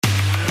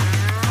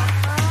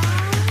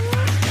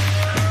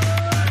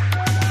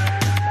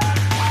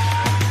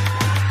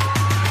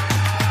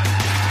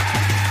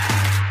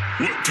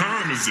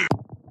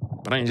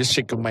Brian, just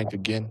check your mic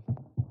again.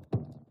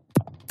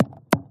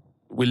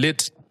 We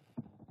lit.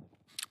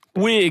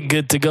 We're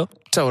good to go.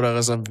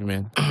 Tauraga something,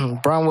 man.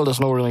 Brian Willis,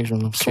 no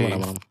relation. Okay.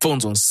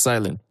 Phone's on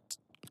silent.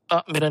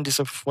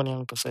 Mirandisa phone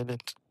on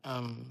silent.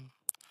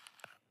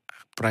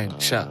 Brian,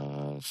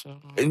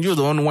 and you're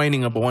the one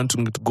whining about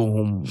wanting to go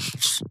home.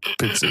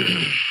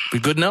 We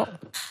good now?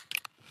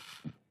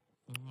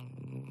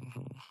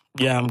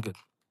 Yeah, I'm good.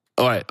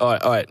 All right.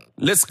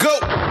 Let's go.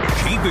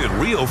 Keep It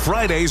Real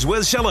Fridays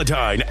with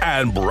Celatine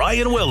and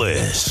Brian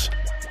Willis.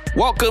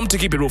 Welcome to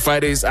Keep It Real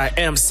Fridays. I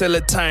am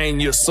Celatine,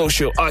 your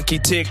social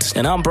architect.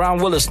 And I'm Brian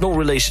Willis, no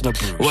relation to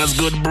Bruce. What's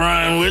good,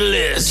 Brian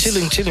Willis?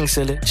 Chilling,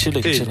 Celie.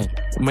 Chilling.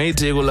 Made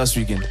to go last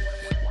weekend.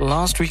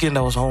 Last weekend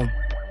I was home.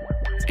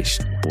 It's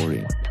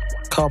boring.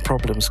 Car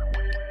problems.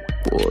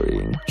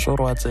 Boring. Short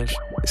what's it?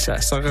 You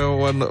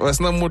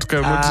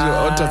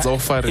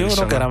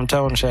don't get I'm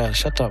town,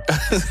 shut up.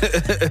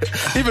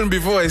 Even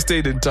before I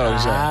stayed in town,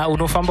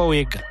 unofamba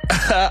wega.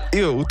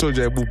 Yo, who told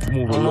you I move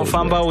alone?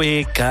 Unofamba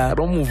wega. I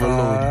don't move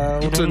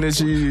alone.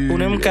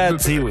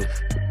 Unemkadziwe.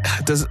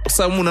 Does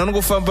someone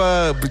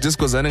anogofamba just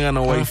because I ain't got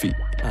wifey?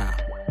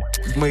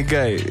 My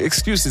guy,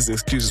 excuses.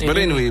 But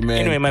anyway, man.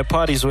 Anyway, my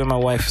party's where my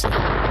wife's at.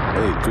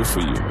 Hey, good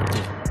for you,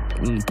 man.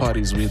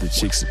 Parties where the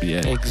chicks be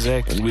at.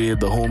 Exactly. And where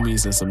the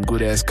homies and some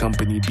good ass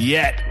company be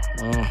at.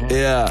 Mm-hmm.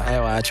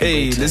 Yeah.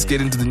 Hey, let's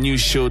get into the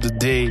news show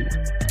today.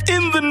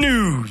 In the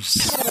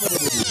news.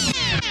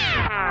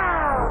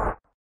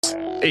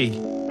 Hey,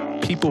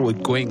 people were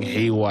going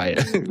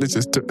haywire. Let's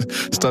just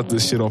start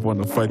this shit off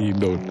on a funny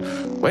note.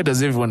 Why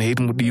does everyone hate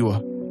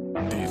Mudiwa?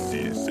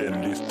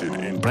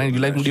 Brian, you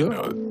like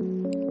Mudiwa?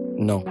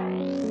 No.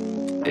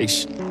 Hey,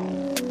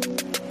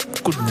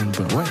 good man,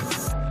 but why?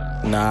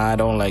 Nah, I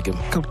don't like him.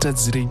 He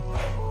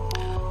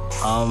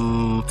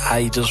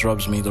just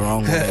rubs me the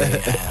wrong way.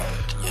 And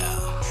yeah.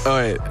 All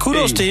right.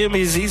 Kudos to him.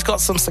 He's got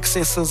some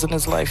successes in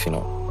his life, you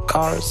know.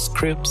 Cars,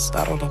 cribs,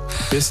 I don't know.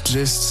 Best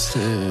dressed,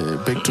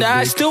 big to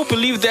I still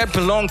believe that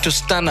belonged to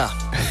Stunner.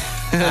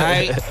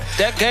 Alright?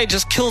 That guy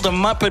just killed a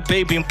Muppet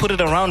baby and put it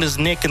around his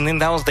neck, and then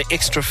that was the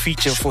extra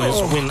feature for his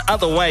win.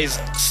 Otherwise,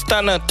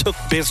 Stunner took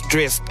best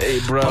dressed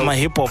on my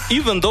hip hop.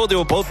 Even though they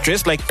were both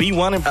dressed like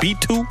B1 and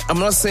B2. I'm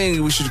not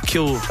saying we should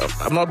kill.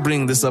 I'm not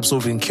bringing this up so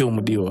we can kill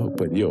Mudiwa,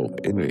 but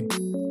anyway.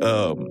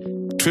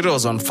 Twitter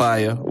was on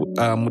fire.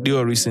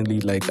 Mudiwa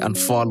recently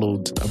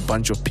unfollowed a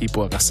bunch of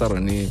people.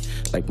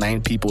 Like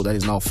 9 people that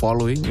he's now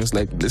following. It was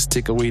like, let's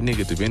take away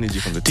negative energy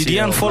from the Did he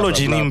unfollow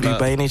Jinimbi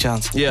by any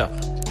chance? Yeah,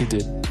 he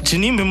did.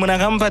 Jinimbi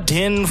munagamba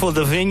 10 for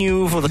the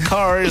venue, for the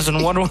cars,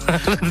 and what?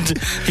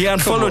 He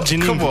unfollowed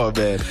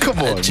Jinimbi. Come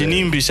on, man.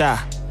 Jinimbi, sha.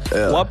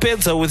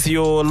 Wapedza with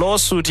your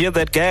lawsuit here,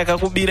 that guy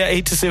akakubira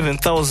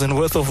 87,000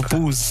 worth of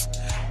booze.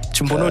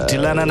 Chimbono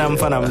dilana na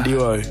mfana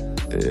Mudiwa.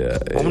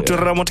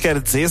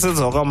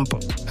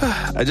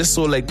 I just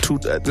saw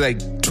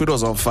Twitter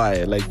was on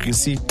fire. Like you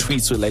see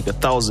tweets with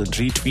 1,000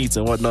 retweets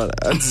and whatnot.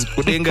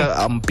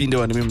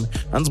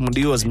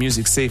 Mundiwa's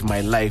music saved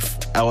my life.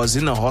 I was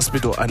in a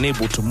hospital,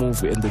 unable to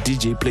move, and the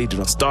DJ played it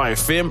on Star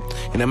FM,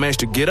 and I managed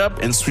to get up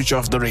and switch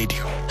off the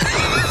radio.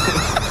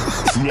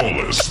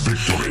 Flawless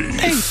victory.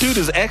 Hey, dude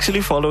is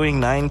actually following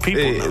 9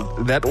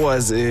 people. That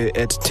was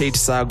at Tate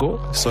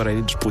Sago. Sorry, I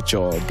need to put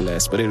you on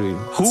blast. But anyway,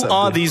 who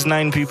are these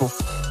 9 people?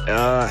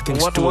 I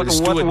think what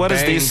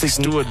is this?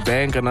 Stuart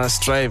Bank and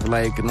Strive,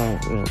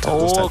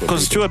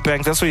 because Stuart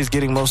Bank, that's where he's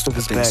getting most of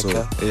his bag.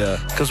 So. Yeah.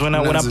 Because when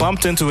I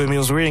bumped into him, he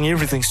was wearing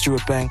everything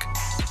Stuart Bank.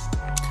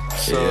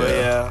 So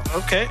yeah.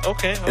 Okay, all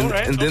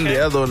right. And then the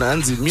other one,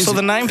 Anzi Music. So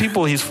the 9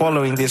 people he's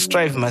following, they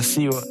Strive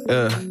Masiwa,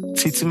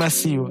 Titi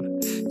Masiwa,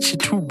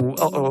 Chitubu.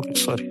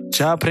 Sorry.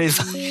 Ja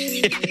Presa,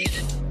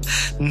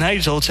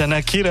 Nigel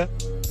Chanakira,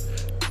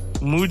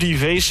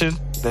 Motivation.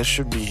 That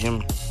should be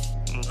him.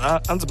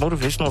 And the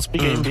motivational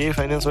speaker, MBA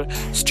finance,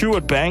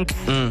 Stuart Bank,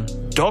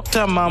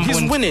 Dr. Mambo.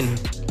 He's winning.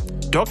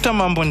 Dr.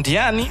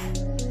 Mambondiani,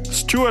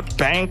 Stuart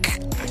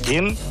Bank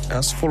again.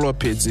 That's follow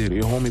Pedzi,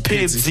 your homie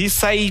Pedzi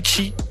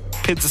Saichi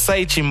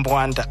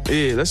Mbwanda.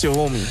 Yeah, that's your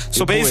homie.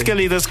 So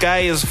basically, this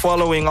guy is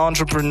following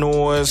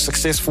entrepreneurs,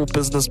 successful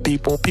business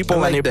people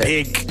when they're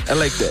big. I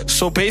like that.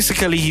 So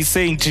basically, he's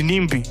saying,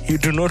 Jinimbi, you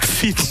do not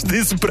fit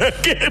this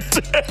bracket.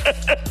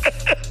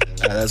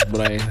 That's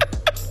Brian.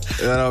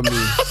 You know what I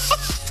mean?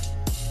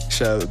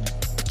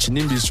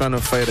 Jinimbi is trying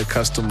to fight a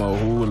customer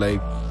who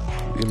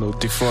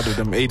defrauded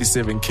them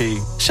 87K.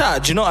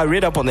 I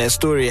read up on that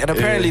story, and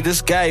apparently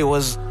this guy he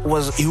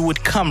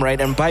would come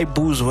right and buy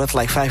booze worth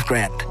like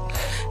 $5,000,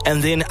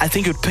 and then I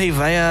think he'd pay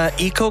via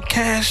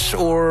EcoCash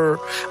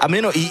or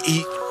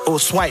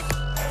swipe.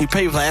 He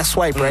paid via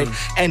swipe, right?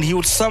 And he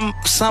would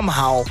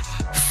somehow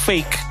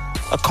fake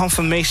a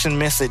confirmation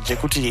message.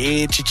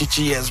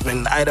 Chichichi has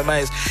been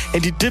itemized.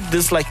 And he did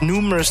this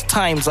numerous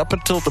times up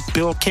until the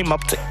bill came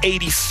up to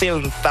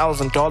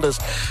 $87,000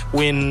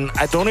 when,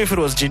 I don't know if it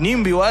was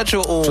Jinimbi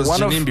Wacho or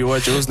one of... Jinimbi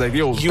Wacho. It was like,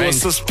 yo, he was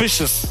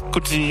suspicious.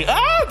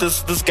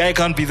 This guy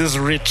can't be this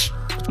rich.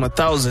 My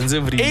thousands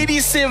every...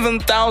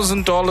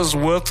 $87,000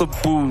 worth of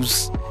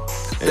booze.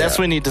 That's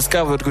when he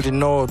discovered,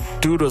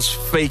 dude was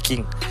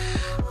faking.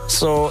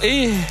 So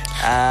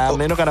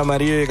meno kana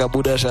Mario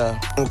ikabuda sha.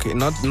 Okay,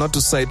 not to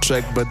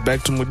sidetrack, but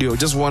back to Mudio.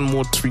 Just one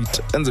more tweet.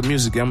 And the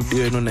music,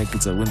 Mudio, when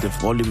the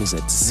volume is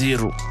at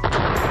 0.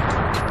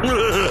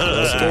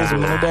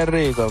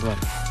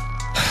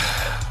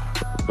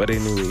 But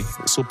anyway,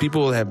 so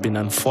people have been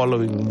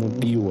unfollowing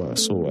Mudiwa.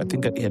 So I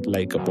think he had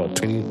like about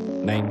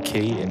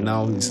 29K, and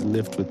now he's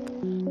left with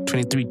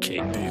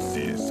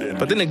 23K.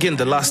 But then again,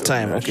 the last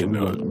time, okay,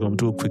 we're going to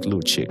do a quick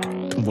little check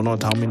to find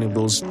out how many of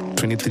those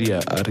 23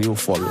 are real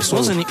followers. So,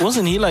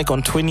 wasn't he like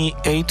on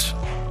 28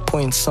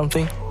 point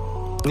something?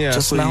 Yeah,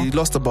 just so now? he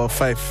lost about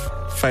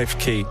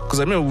 5K. Because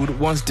I remember we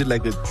once did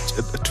like a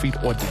tweet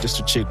audit just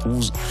to check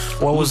who's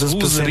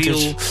percentage?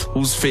 real,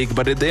 who's fake.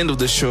 But at the end of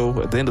the show,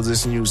 at the end of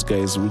this news,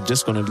 guys, we're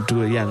just gonna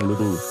do a young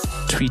little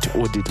tweet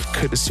audit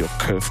courtesy of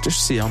Curve, just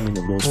to see how many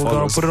of those We're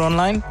followers gonna put it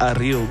online? are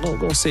real. No,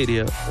 don't say it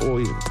here. Or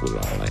even put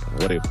it online,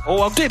 whatever.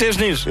 Oh, update his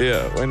news.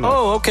 Yeah, why not?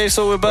 Oh, okay.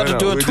 So we're about to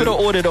do a Twitter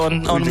audit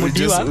on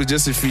Mudiwa. We're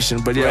just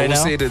efficient, but yeah, Right we'll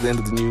now? say it at the end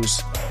of the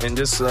news. And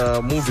just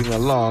moving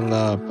along,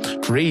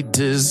 Ray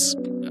Diz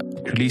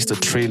released a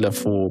trailer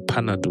for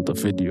Panado, the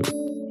video.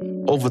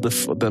 Over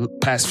the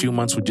past few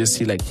months, we just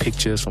see like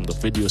pictures from the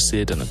video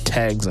set and the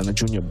tags and the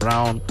Junior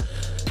Brown.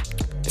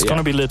 It's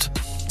gonna be lit.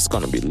 It's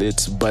gonna be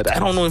lit, but I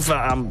don't know if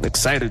I'm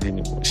excited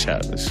anymore.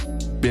 It's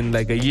been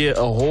like a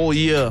whole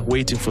year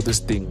waiting for this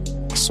thing.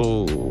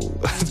 So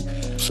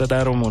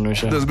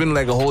there's been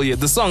like a whole year.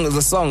 The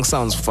song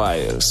sounds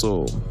fire.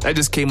 So I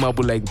just came up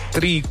with like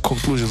 3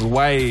 conclusions.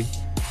 Why?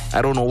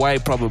 I don't know why.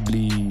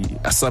 Probably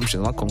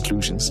assumptions, not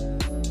conclusions.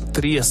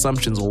 3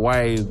 assumptions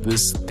why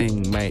this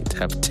thing might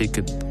have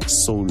taken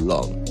so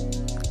long.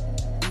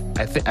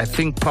 I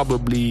think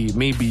probably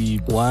maybe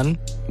 1,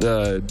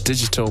 the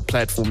digital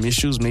platform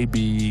issues,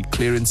 maybe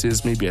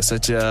clearances, maybe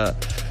such a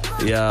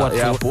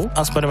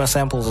Us putting my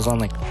samples or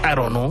something. I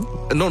don't know.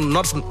 No,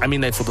 not. I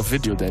mean, like for the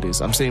video, that is.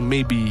 I'm saying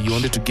maybe you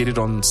wanted to get it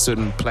on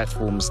certain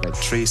platforms like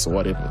Trace or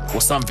whatever, or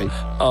something.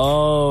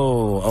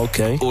 Oh,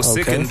 okay. Or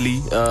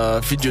secondly,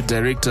 video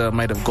director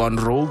might have gone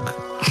rogue.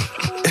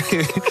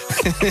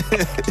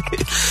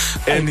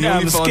 And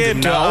I'm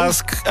scared to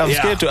ask. I'm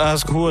scared to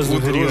ask who was the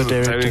video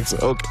director.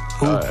 Okay,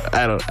 I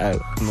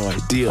have no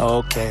idea.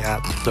 Okay.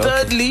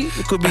 Thirdly,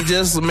 it could be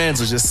just the man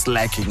was just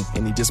slacking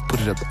and he just put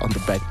it on the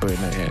back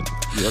burner and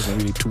he wasn't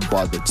really too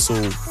bothered. So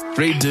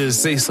Ray Diz,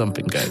 say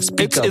something, guys.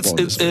 Speak up on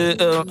this.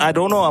 I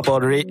don't know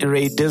about Ray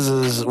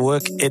Diz's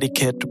work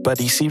etiquette, but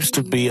he seems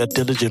to be a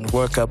diligent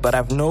worker. But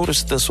I've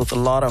noticed this with a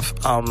lot of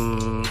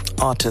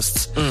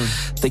artists.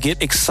 They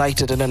get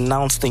excited and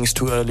announce things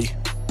too early.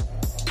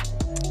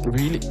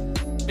 Really?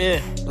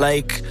 Yeah,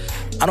 like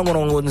I don't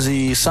want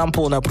to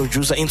sample na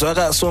producer into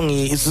a song.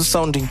 Is this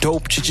sounding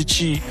dope?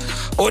 Chi.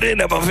 Or then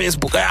about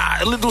Facebook,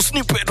 a little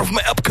snippet of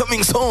my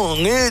upcoming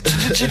song.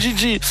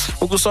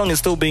 Uku song is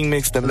still being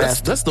mixed and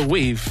mastered. That's the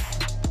wave.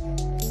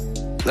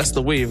 That's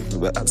the wave.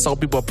 That's how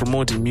people are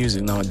promoting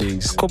music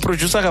nowadays.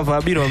 Co-producer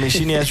kavabira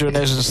machine yacho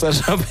nacho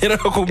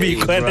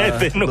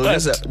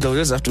they'll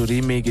just have to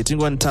remake it.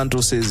 When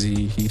Tanto says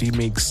he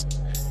remakes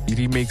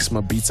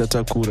my beats at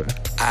Takura.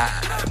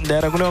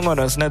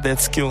 It's not that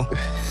skill.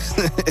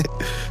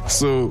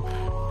 So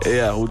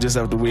yeah, we'll just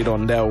have to wait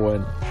on that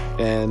one.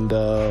 And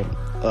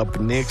up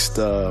next,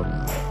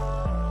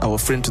 our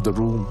friend to the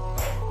room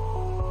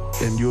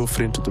and your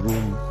friend to the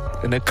room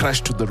and a crash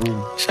to the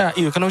room. Sure,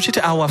 you cannot cheat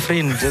our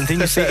friend and then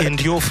you say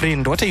and your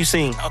friend. What are you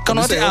saying?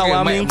 Cannot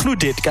I'm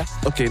included.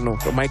 Okay, no,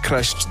 my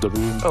crash to the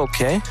room.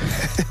 Okay.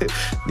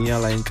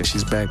 Nyala Inka,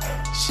 she's back.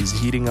 She's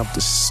heating up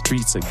the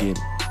streets again.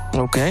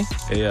 Okay.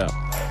 Yeah.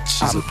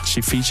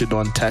 She featured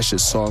on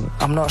Tasha's song.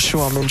 I'm not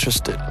sure I'm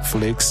interested.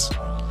 Flex.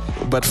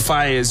 But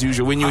fire as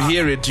usual. When you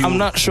hear it, I'm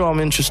not sure I'm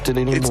interested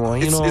anymore.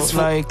 It's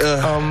like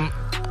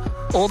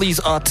all these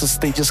artists,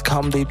 they just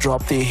come, they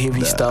drop their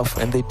heavy stuff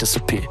and they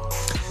disappear.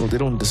 No, they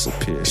don't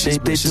disappear. They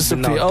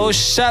disappear. Oh,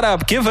 shut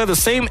up. Give her the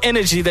same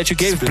energy that you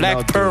gave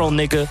Black Pearl,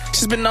 nigga.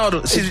 She's been out.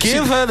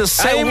 Give her the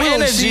same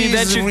energy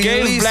that you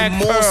gave Black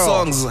more Pearl.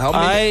 Songs. How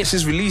many?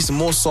 She's released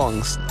more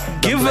songs.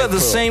 Give her the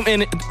same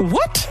energy.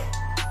 What?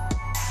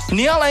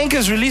 Nyala Inc.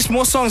 has released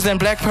more songs than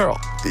Black Pearl.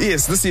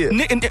 Yes, this year.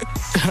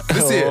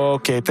 This year.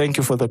 Okay, thank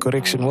you for the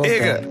correction. Well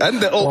done.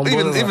 And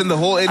even the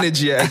whole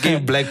energy I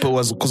gave Black Pearl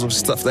was because of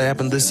stuff that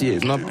happened this year.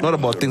 Not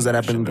about things that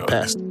happened in the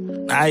past.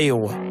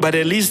 But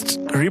at least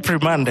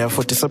reprimand her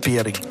for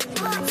disappearing.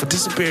 For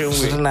disappearing.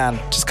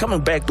 She's coming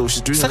back though.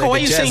 She's doing so like why a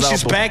are you jazz saying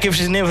she's album. back if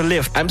she's never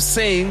left? I'm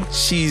saying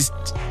she's,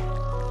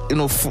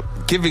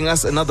 giving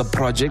us another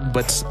project,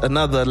 but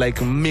another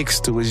like mix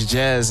to his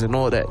jazz and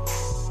all that.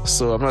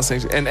 So I'm not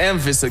saying. And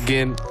Emvis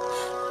again.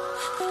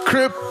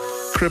 Crip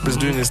is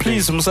doing his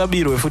Please, thing.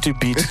 Musabiru, footy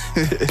beat.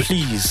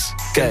 Please,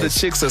 guys. And the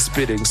chicks are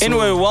spitting. So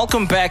anyway,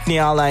 welcome back,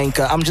 Nyala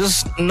Inca. I'm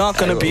just not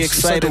gonna be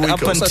excited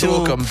up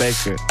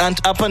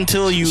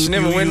until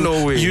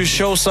you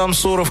show some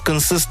sort of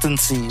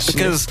consistency,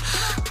 because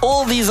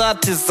all these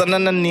artists,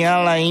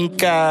 Nyala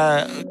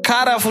Inca,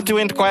 Kara footy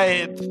went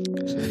quiet.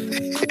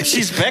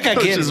 She's back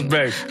again. She's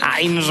back.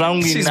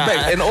 She's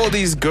back. And all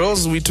these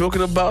girls we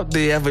talking about,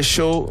 they have a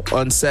show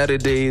on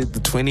Saturday the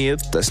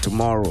 20th. That's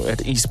tomorrow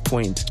at East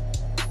Point.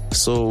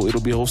 So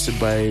it'll be hosted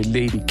by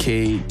Lady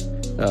K,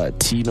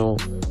 Tino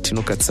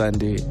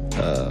Katsande.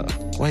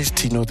 Why is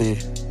Tino there?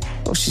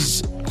 Oh,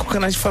 she's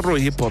coconut faro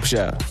hip hop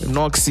sha.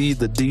 Noxy,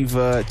 the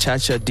diva,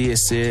 Chacha,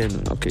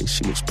 DSN. Okay,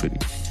 she looks pretty.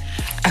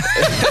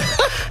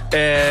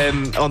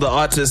 And on the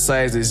artist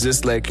side, it's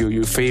just like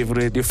your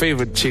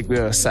favorite chick,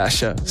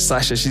 Sasha.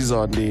 Sasha, she's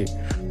on there.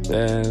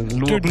 And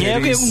dude,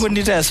 never going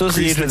to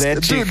associate with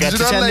that chick.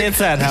 Dude,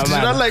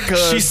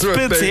 she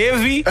spits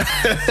heavy,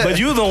 but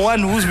you're the one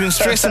who's been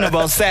stressing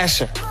about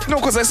Sasha. No,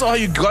 because I saw how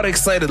you got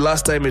excited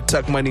last time at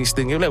Tuck Money's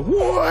thing. You're like,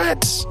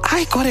 what?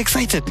 I got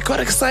excited. You got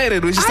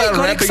excited when she started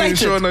rapping in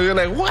Shona. You're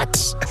like,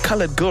 what? A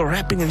colored girl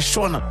rapping in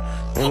Shona.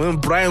 And when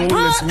Brian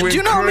Willis went crazy. Do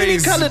you know how many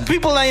colored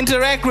people I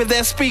interact with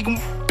that speak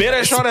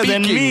better Shona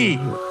than me?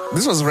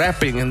 This was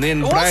rapping, and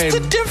then What's Brian... the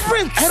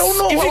difference? I don't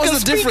know. If what you was can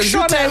the difference?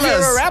 speak Shona, if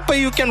you're a rapper,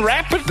 you can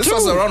rap it This too.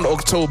 was around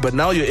October.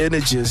 Now your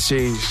energy has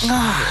changed.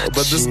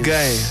 But this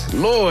guy,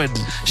 Lord.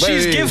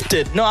 She's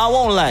gifted. No, I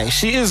won't lie.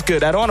 She is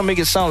good. I don't want to make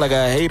it sound like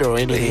a hater or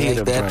anything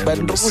like that.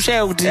 But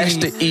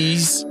Ashton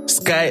Ease,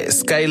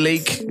 Sky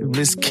Lake,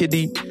 Miss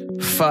Kitty,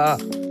 Fa,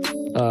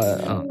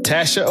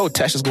 Tasha. Oh,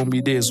 Tasha's going to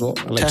be there as well.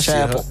 Like Tasha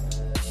Apple.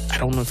 I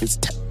don't know if it's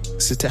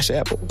Tasha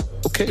Apple.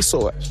 Okay,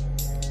 so...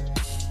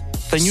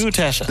 The new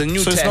Tasha. The new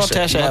so Tasha. It's not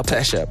Tasha Apple.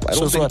 Tasha Apple. I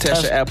don't think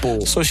Tasha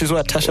Apple. So she's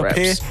what? Tasha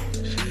Pear?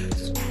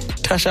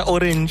 Tasha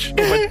Orange.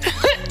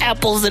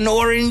 Apples and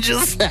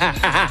oranges.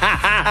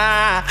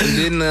 And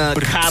then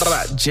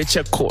Kara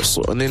Jecha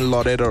Corso. And then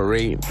Loretta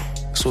Rain.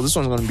 So this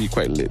one's going to be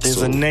quite lit.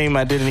 There's a name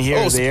I didn't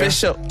hear there.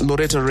 Special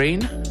Loretta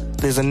Rain?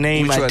 There's a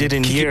name Which I one?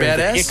 didn't Kiki hear.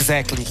 Badass?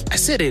 Exactly. I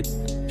said it.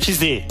 She's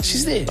there.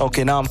 She's there.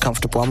 Okay, now I'm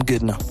comfortable. I'm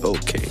good now.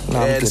 Okay.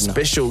 Now I'm and good now.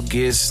 special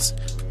guest,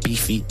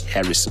 Beefy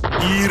Harrison.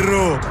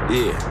 Hero.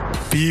 Yeah.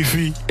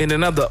 Beefy. And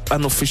another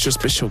unofficial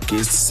special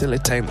guest,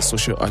 Celatine, the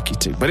social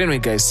architect. But anyway,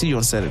 guys, see you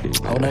on Saturday.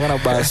 I'm not gonna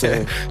buy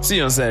it. See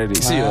you on Saturday.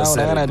 See you on I'm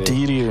Saturday. not gonna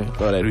deal you.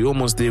 All right, we're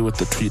almost there with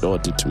the tweet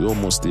audit. We're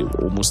almost there.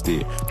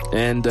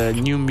 And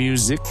new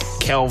music.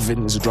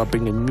 Calvin is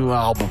dropping a new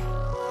album.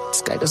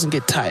 This guy doesn't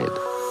get tired.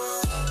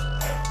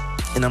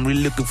 And I'm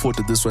really looking forward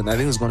to this one. I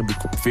think it's going to be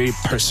very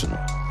personal.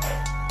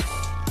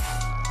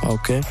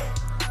 Okay.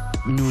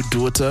 New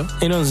daughter.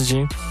 You know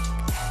Zijin?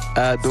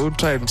 Don't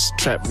try and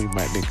trap me,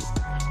 my nigga.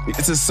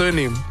 It's a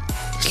surname.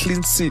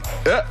 Slincy.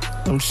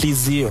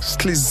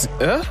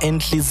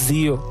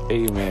 Entlizio.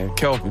 Hey, man.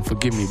 Calvin,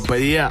 forgive me.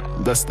 But yeah,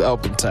 that's the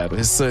album title.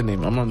 His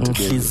surname. I'm not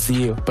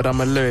together. But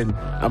I'ma learn.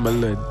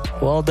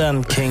 Well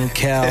done, King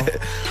Cal.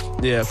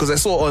 Yeah, because I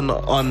saw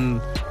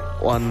on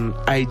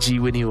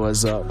IG when he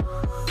was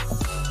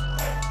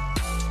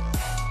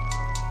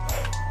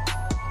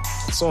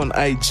on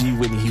IG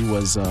when he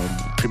was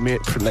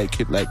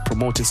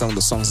promoting some of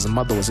the songs. His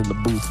mother was in the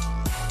booth.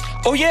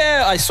 Oh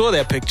yeah, I saw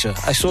that picture.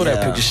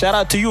 Shout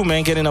out to you,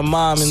 man, getting a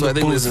mom in the booth. So I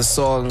think there's a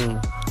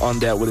song on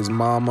that with his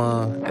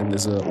mama, and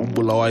there's a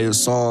Ubulawayo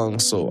song.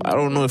 So I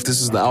don't know if this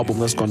is the album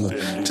that's gonna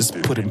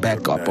just put him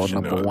back up on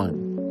number one.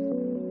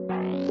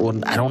 Or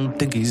I don't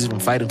think he's even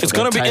fighting for It's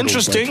gonna that be title,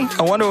 interesting.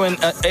 I wonder when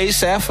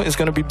ASAP is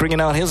gonna be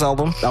bringing out his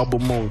album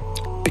mode.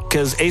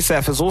 Because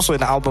ASAP is also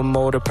in album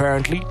mode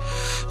apparently.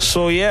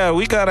 So yeah,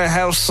 we gotta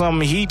have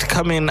some heat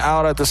coming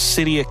out of the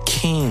City of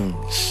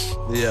Kings.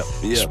 Yeah.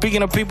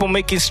 Speaking of people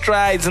making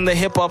strides in the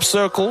hip-hop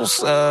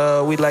circles,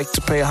 we'd like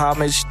to pay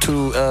homage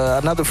to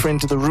another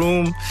friend to the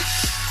room.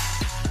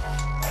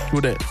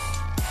 Who that?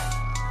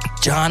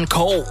 John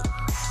Cole.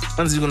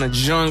 When's he gonna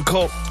John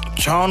Cole?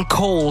 John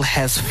Cole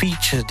has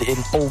featured in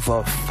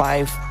over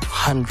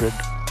 500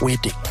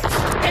 weddings.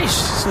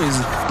 So he's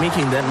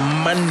making that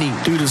money.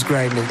 Dude is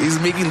grinding. He's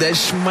making that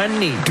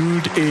money.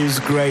 Dude is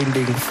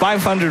grinding.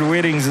 500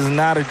 weddings is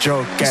not a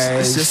joke,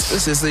 guys.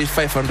 Let's just say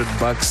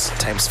 $500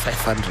 times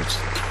 500.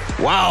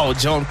 Wow,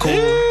 John Cole.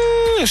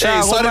 Hey,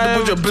 sorry to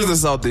put your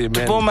business out there,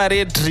 man. Pour my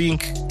red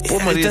drink.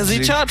 Does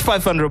he charge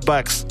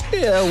 $500?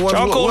 Yeah,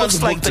 John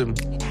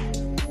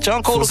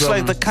Cole looks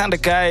like the kind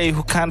of guy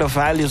who kind of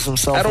values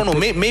himself. I don't know.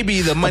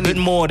 Maybe the money a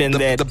bit more than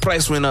that. The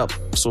price went up.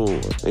 So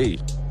hey,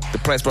 the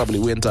price probably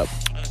went up.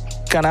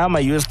 Can I have my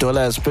US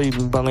dollars? Pay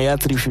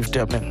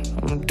 $350, man.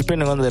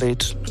 Depending on the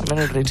rate.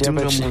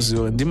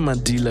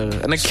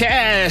 And a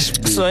cash.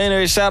 So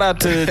anyway, shout out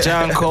to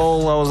John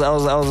Cole. I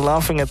was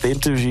laughing at the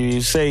interview.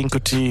 He's saying,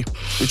 Kuti.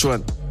 Which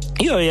one?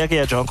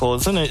 Yeah, John Cole.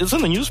 It's in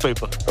the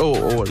newspaper.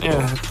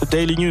 The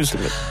Daily News.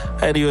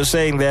 And he was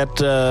saying that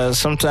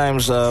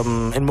sometimes,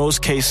 in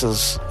most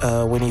cases,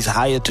 when he's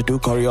hired to do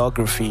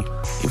choreography,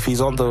 if he's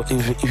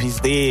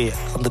there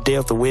on the day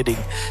of the wedding,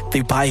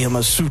 they buy him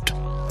a suit.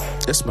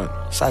 Yes, man.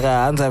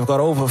 I've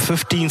got over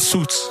 15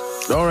 suits.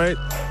 All right,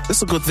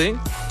 that's a good thing.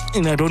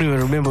 And I don't even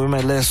remember where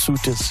my last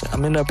suit is.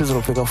 I'm in a piece of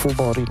a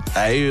football ring.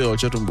 You don't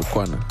fit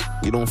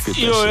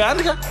that shit.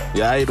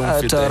 Yeah, you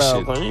don't fit that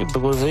shit.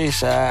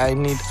 Because I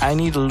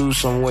need to lose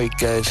some weight,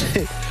 guys.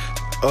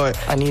 All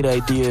right. I need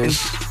ideas.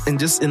 And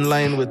just in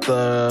line with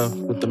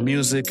the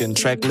music and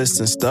track lists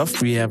and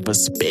stuff, we have a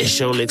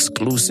special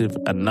exclusive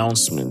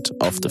announcement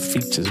of the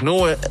features.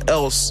 Nowhere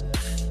else.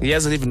 He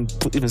hasn't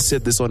even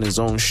said this on his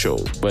own show,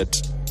 but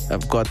we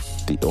have got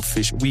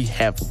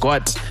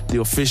the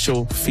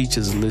official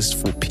features list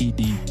for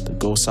PD, the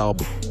Ghost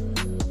album.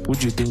 What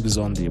do you think is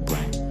on there,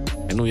 Brian?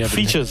 I know you have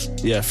features.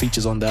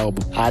 Features on the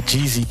album.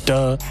 Jeezy,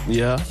 duh.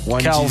 Yeah,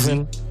 one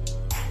Calvin.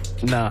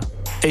 Jeezy. Nah.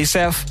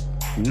 ASAP.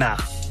 Nah.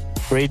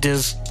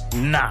 Raiders.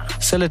 Nah.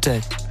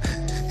 Sellotape.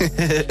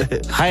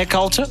 Higher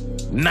Culture.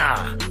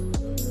 Nah.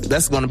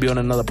 That's gonna be on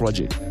another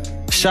project.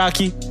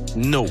 Shaki.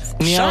 No.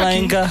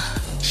 Nialainga.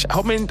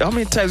 How many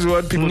times do you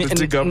want people to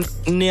dig up?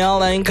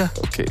 Nialainga.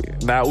 Okay.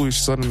 Now we're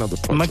on another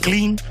project.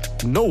 McLean.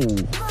 No.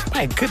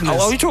 My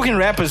goodness. Are we talking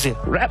rappers here?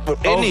 Rapper.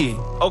 Any.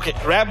 Okay.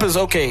 Rappers.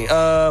 Okay.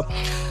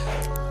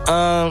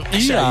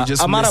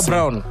 Amara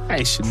Brown.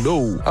 I should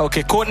know.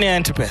 Okay. Courtney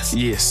Antipeth.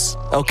 Yes.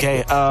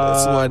 Okay.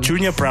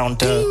 Junior Brown.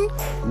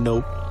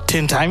 No.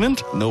 Tin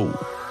Diamond. No.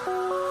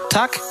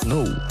 Tuck.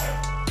 No.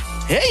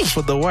 Hey.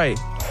 For the Y.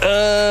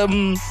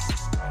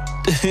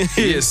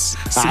 Yes.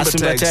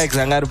 Simba Tags.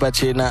 Angari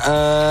Bachena.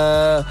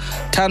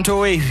 Tanto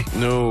Wavie.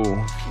 No.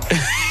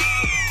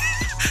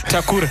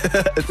 Takura.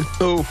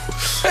 No.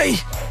 Hey.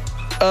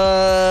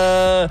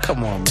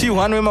 Come on.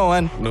 T1 Wema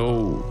 1.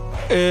 No.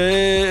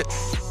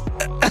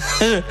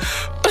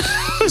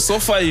 So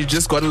far you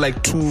just got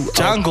like two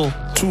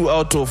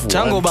out of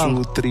Jungle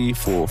 1, 2, 3,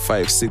 4,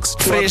 5, 6.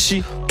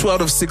 Freshie. 2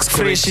 out of 6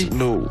 Freshie. correct.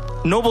 No.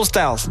 Noble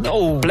Styles.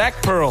 No.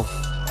 Black Pearl.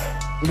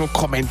 No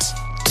comment.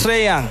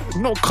 Trey Young.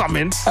 No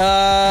comment.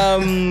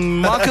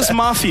 Marcus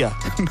Mafia.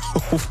 No.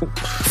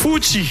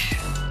 Fucci.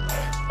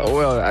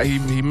 Well,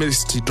 he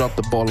missed. He dropped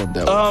the ball on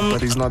that one,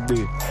 but he's not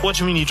there. What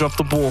do you mean he dropped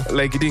the ball?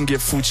 Like he didn't get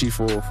Fucci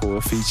for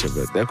a feature,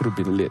 but that could have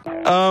been lit.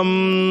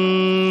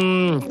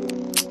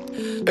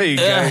 Hey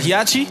guys.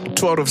 Yachi.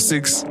 2 out of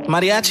 6.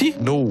 Mariachi.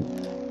 No.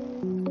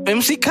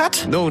 MC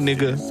Cut. No,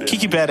 nigga.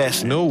 Kiki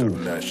Badass. No.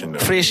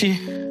 Freshie.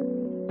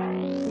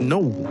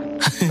 No.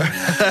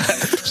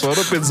 So what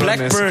depends on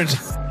this. Blackbird.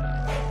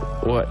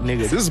 What,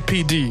 nigga? This is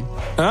PD.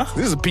 Huh?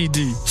 This is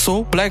PD.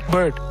 So,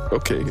 Blackbird.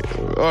 Okay.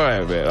 All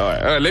right, man. All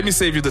right. Let me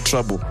save you the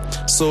trouble.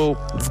 So,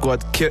 we've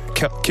got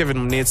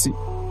Kevin Mnetsi,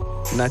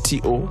 Nati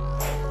O,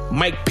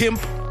 Mike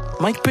Pimp.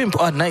 Mike Pimp.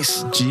 Oh,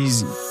 nice.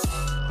 Jeezy.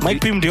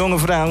 Mike Pimp, the only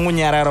friend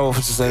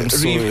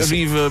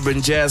Reverb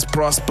and Jazz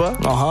Prosper.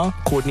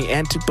 Courtney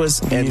Antipus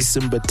and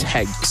Simba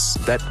Tags.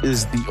 That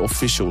is the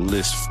official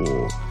list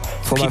for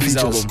my PD's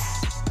features. album.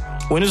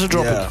 When is it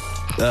dropping? Yeah.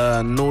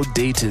 No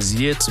date is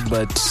yet,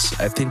 but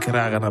I think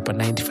Ragan up at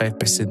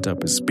 95%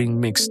 up. It's being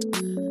mixed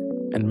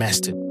and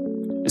mastered.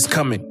 It's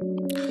coming.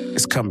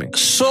 It's coming.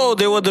 So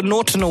there were the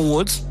Norton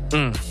Awards.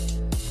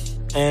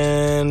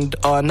 And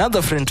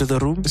another friend to the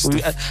room.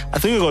 I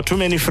think we got too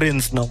many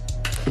friends now.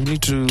 We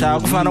need to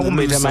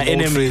lose my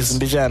enemies.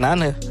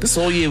 This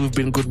whole year we've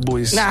been good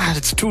boys. Nah,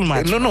 it's too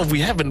much. No, we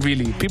haven't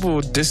really.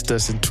 People dissed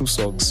us in 2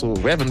 songs, so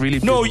we haven't really.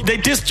 No, they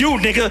dissed you,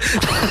 nigga.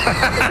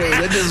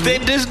 They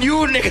dissed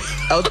you, nigga.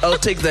 I'll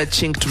take that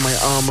chink to my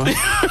armor.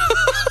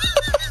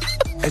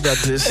 I got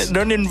this.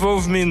 Don't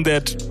involve me in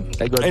that.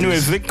 Anyway,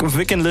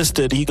 Vic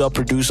enlisted. He got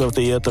producer of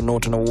the year at the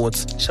Norton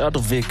Awards. Shout out to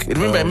Vic.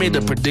 Remember, I made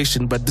a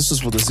prediction, but this was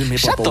for the Zim Hip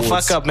Hop Awards. Shut the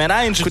fuck up, man.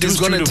 I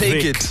introduced you to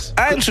Vic.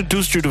 I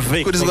introduced you to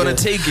Vic. Who's gonna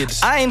take it?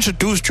 I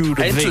introduced you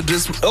to Vic.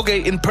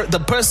 Okay, the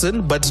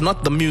person, but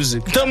not the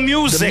music. The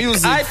music.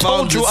 I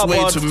told you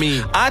about.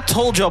 I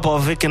told you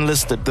about Vic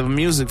enlisted. The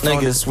music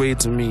found its way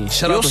to me.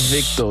 Shout out to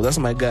Vic, though. That's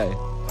my guy.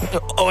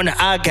 Oh, no,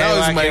 I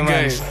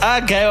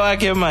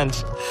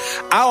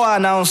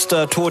announced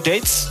tour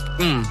dates.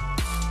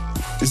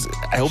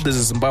 I hope there's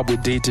a Zimbabwe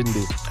date in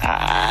there.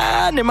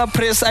 Nema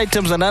press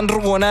items and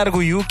Andrew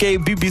Monargo, UK,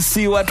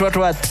 BBC, what.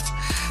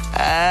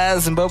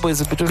 Zimbabwe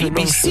is a bit of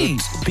BBC.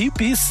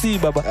 BBC,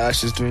 Baba.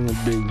 She's doing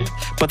it big.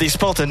 But they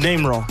spelled her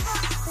name wrong.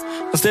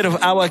 Instead of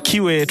our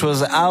Kiwe, it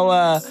was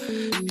our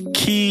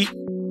Ki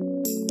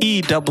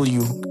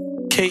EW.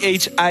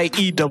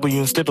 KHIEW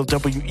instead of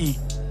WE.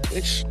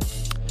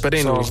 But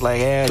anyway, so I was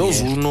like,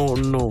 those who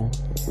know,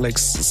 like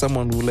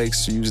someone who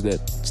likes to use that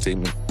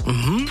statement.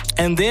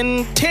 And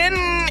then 10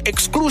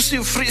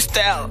 exclusive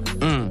freestyle.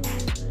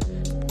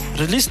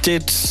 Release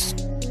dates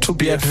to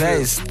be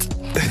advised.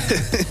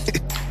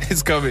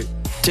 It's coming.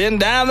 10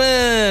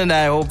 Diamond.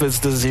 I hope it's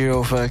the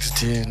 0 Fox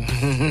 10.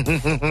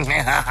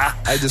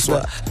 I just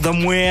want the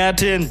Mwea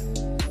 10.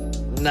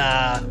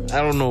 Nah,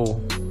 I don't know.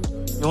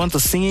 You want the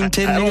singing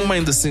 10? I don't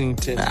mind the singing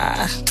 10. No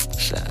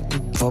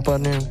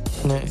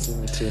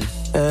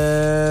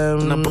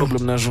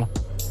problem, Najo.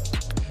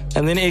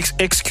 And then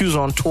XQ's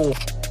on tour.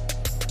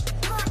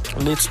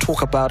 Let's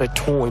talk about a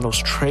tour in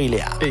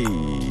Australia. Hey,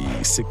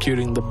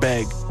 securing the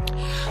bag.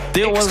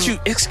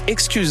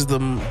 Excuse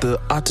the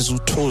artist who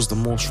tours the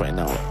most right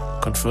now.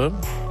 Confirm?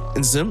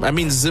 In Zim? I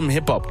mean Zim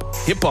hip hop.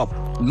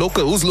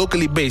 Local. Who's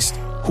locally based?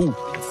 Who?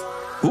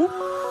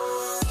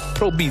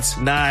 Pro Beats.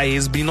 Nah,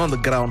 he's been on the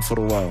ground for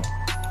a while.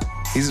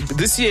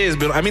 This year has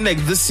been. I mean, like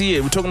this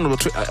year we're talking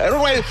about. I don't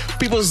know why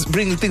people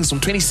bring things from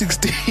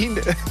 2016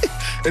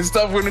 and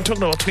stuff when we're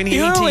talking about 2018.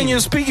 You know, when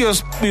you speak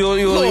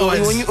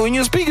when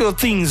you speak your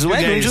things,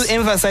 why don't you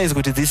emphasize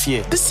good this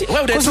year? This year,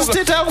 why would I talk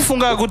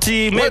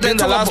maybe in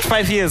the last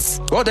 5 years?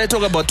 Why would I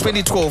talk about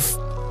 2012?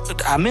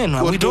 I mean,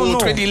 we don't know.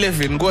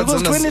 2011,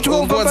 because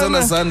 2012, Why would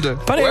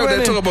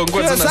I talk about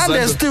Sanda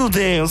is still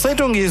there.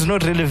 Saitongi is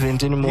not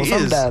relevant anymore.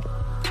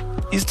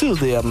 He's still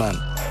there, man.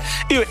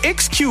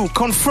 XQ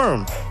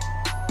confirm.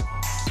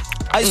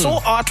 I saw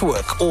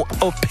artwork or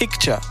a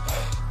picture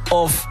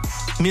of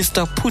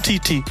Mr.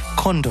 Putiti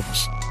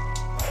condoms.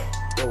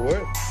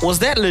 Was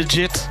that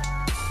legit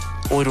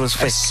or it was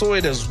fake? I saw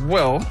it as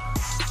well.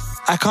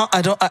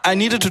 I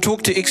needed to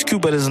talk to XQ,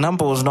 but his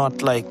number was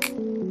not like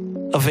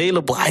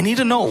available. I need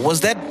to know, was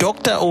that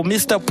Dr. or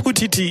Mr.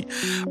 Putiti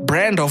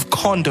brand of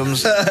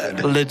condoms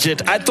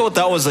legit? I thought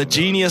that was a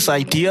genius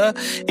idea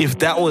if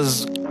that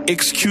was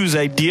XQ's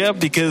idea,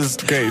 because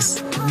guys,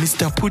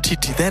 Mr.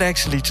 Putiti, that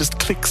actually just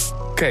clicks.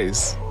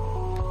 Guys,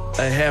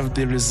 I have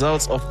the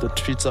results of the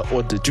Twitter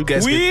audit. You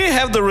guys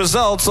have the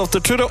results of the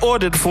Twitter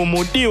audit for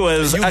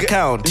Mudiwa's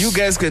account. You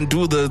guys can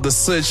do the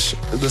search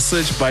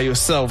by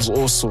yourselves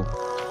also.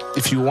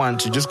 If you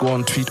want, you just go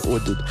on tweet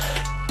audit.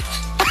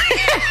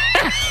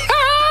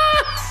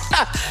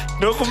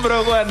 No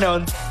kumbroko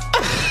announce.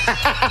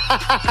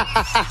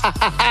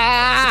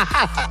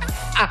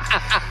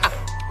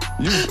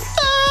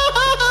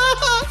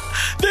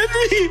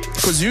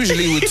 Because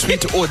usually with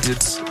tweet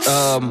audits,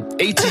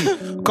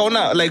 80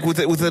 Kona, like with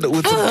a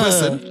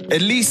person,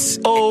 at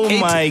least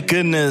my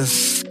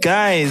goodness,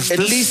 guys, at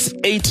least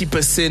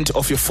 80%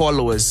 of your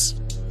followers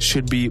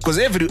should be, because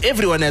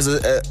everyone has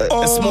a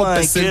small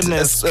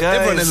percentage.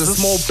 Everyone has a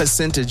small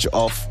percentage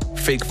of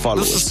fake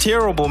followers. This is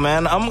terrible,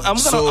 man. I'm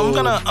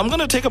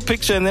gonna take a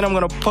picture and then I'm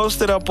gonna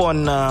post it up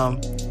on our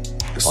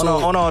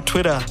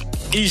Twitter.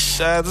 This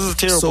is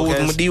terrible. So with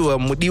guys.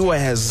 Mudiwa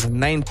has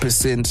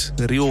 9%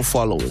 real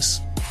followers.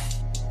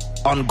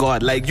 On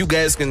God, like you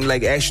guys can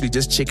like actually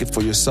just check it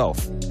for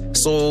yourself.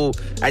 So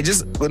I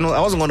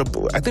wasn't gonna.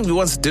 I think we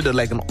once did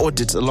an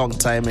audit a long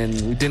time, and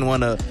we didn't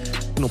want to,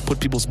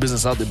 put people's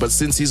business out there. But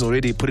since he's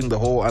already putting the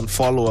whole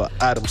unfollower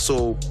at him,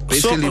 so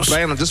basically,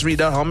 Brian, I'll just read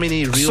out how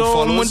many real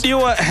followers. So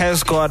Mudiwa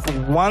has got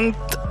one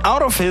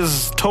out of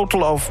his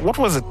total of, what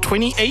was it,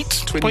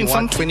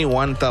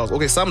 21,000.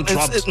 Okay, some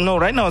dropped. No,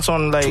 right now it's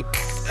on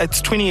it's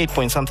 28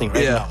 point something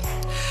right now.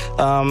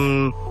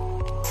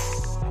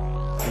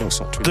 No, it's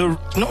not 20.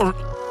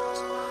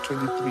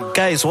 23.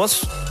 Guys, all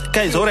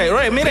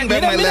right. Bring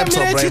back my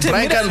laptop, right?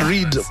 Brian can't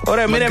read. All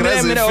right,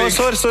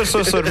 sorry,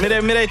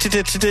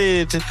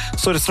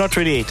 it's not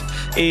 28.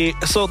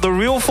 So the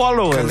real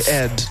followers,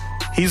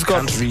 he's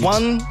got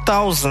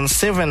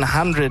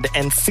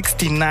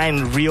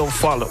 1,769 real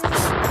followers.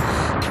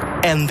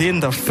 And then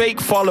the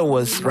fake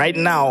followers, right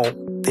now,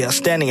 they are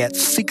standing at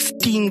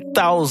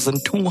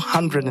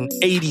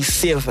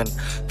 16,287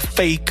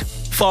 fake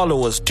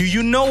followers. Do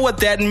you know what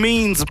that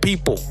means,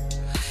 people?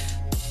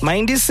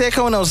 Mind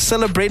second, when I was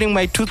celebrating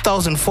my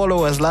 2,000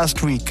 followers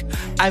last week,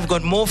 I've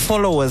got more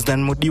followers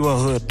than Mudiwa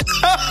Hood.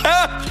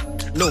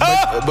 No,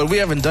 but we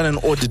haven't done an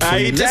audit for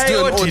you. Let's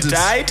do an audit. Do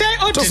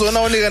an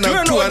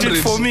audit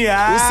for me.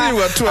 We'll see you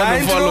got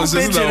 200 followers.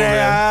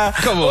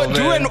 Come on,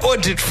 man. Do an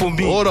audit for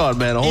me. Hold on,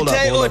 man. Hold up.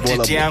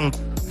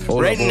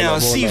 Right now,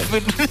 see if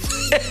it...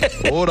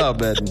 Hold up,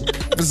 man.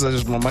 This is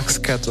just my Max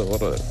Cato.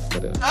 Get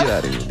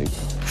out of here, nigga.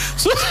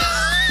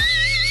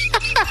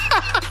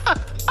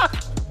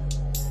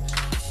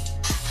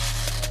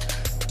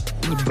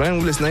 Brian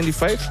Willis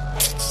 95?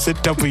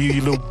 Sit up,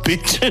 you little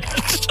bitch.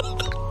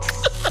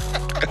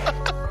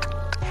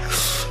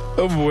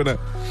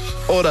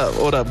 Hold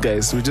up,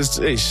 guys. We just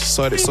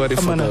sorry for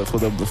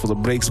the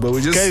breaks, but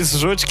we just guys.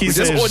 We're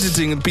just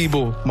auditing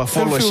people. My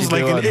followers feels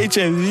like an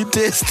HIV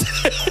test.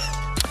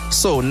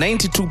 So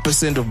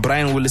 92% of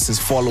Brian Willis's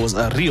followers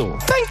are real.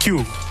 Thank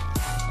you.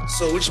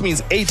 So which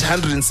means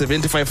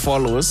 875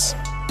 followers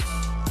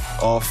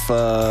of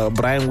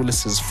Brian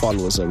Willis's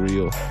followers are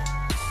real.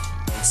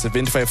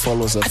 75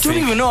 followers are fake. I don't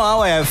even know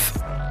how I have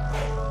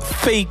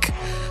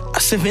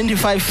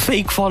 75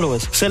 fake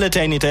followers.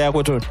 Celatine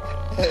itayakoton.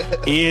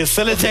 Yes,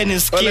 Celatine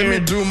is scary. Let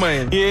me do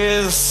mine.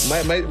 Yes.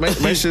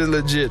 My shit is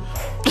legit.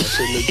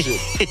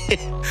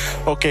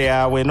 Okay,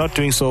 we're not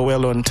doing so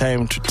well on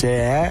time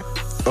today.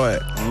 All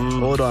right.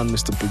 Hold on,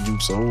 Mr.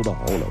 Producer. Hold on.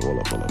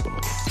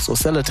 So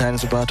Celatine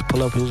is about to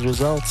pull up his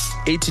results.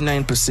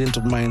 89%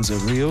 of mine are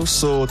real.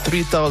 So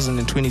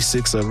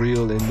 3,026 are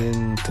real, and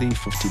then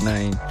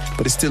 359.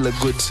 But it's still a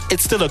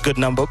good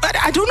number. But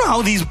I don't know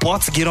how these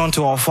bots get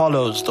onto our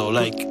follows though.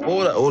 Like,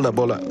 hold up.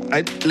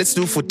 Let's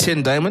do for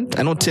 10 diamond.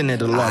 I know 10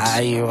 had a lot.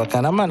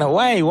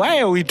 Why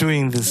are we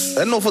doing this?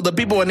 I know for the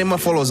people who name my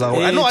followers.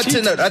 I know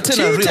 10 are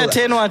real.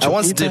 I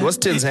once did. What's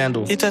 10's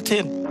handle? It's a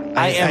 10.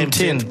 I am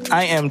 10.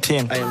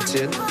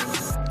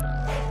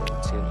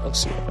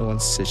 Let's see. I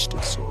once searched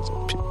it, so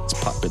it's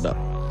popping up.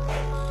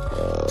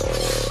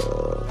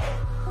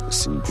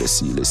 Let's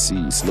see.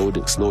 It's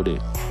loading.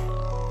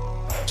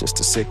 Just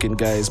a second,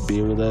 guys.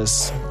 Bear with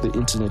us. The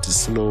internet is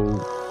slow.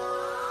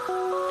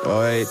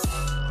 All right.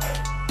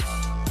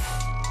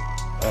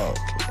 Oh,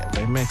 okay.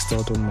 I maxed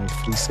out on my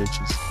free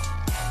searches.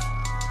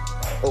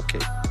 Okay.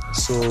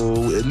 So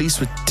at least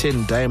with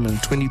 10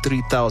 diamond,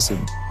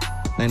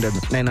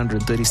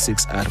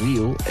 23,936 are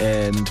real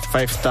and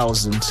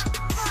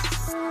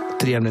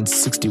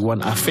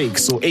 5,361 are fake.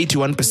 So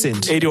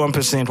 81%.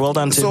 81%. Well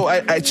done, Tim. So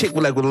I checked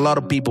with a lot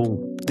of people.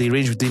 They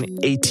range within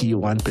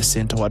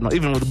 81% or whatnot.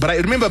 Even with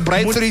Bright. Remember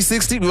Bright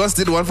 360? We once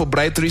did one for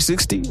Bright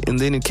 360, and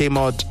then it came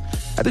out.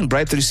 I think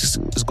Bright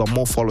 360 has got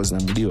more followers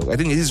than Mudio. I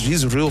think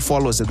his real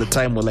followers at the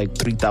time were like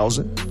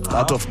 3,000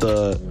 out of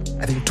the,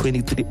 I think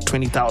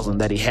 20,000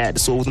 that he had.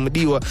 So with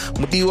Mudio,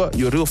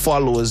 your real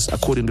followers,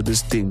 according to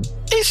this thing,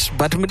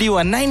 But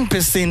Mudio,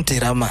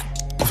 9%, Rama.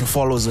 Of your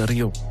followers are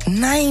real.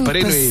 9%. But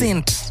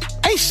anyway,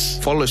 Aish.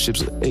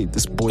 followerships. Hey,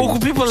 this boy.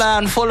 People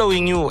are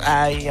unfollowing you.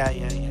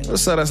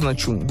 That's not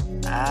true.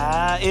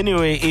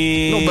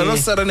 Anyway. No, but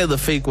not any of the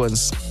fake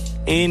ones.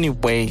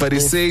 Anyway. But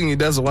he's saying he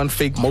doesn't want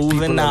fake moving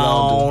people around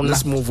him. on.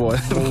 Let's move on.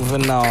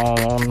 Moving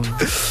on.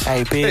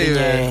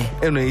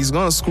 Anyway, he's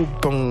gonna scoop.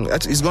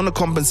 He's gonna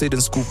compensate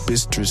and scoop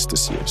Biznez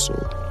this year. So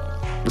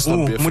let's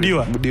not be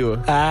afraid. Mudiwa.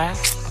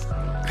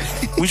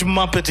 Which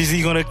Muppet is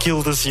he gonna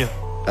kill this year?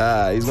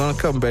 He's gonna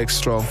come back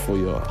strong for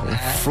you.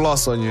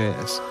 Floss on your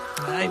ass.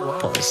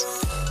 Pause.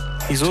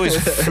 He's always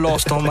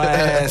flossed on my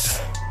ass.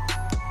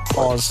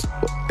 Pause.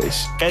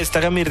 Guys,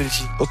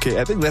 Okay,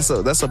 I think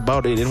that's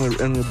about it. And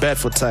we're bad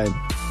for time.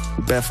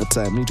 We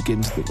need to get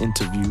into the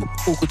interview.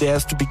 Who could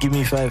ask to be Give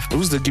Me 5?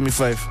 Who's the Give Me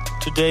 5?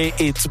 Today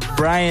it's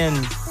Brian,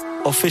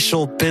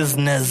 Official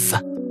Biznez.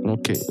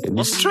 Okay.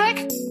 What's the track?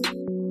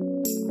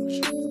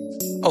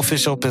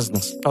 Official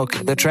Biznez.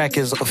 Okay, the track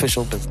is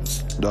Official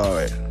Biznez. All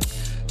right.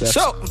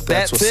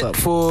 That's it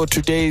for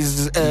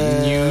today's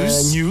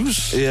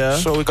news. Yeah.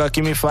 So we got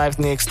Give Me 5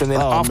 next, and then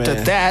after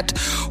that,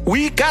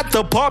 we got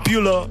the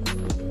popular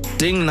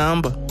ding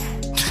number.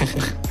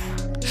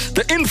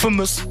 The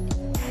infamous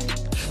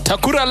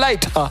Takura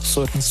Light.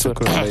 Sorry.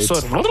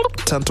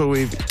 Tanto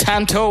Wavie.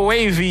 Tanto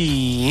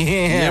Wavie.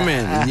 Yeah,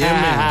 man.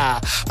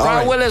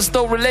 Brian Willis,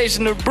 no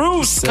relation to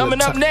Bruce.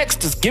 Coming up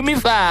next is Give Me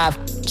 5.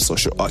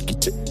 Social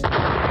architect.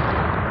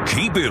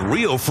 Keep It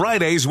Real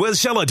Fridays with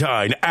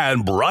Celatine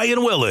and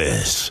Brian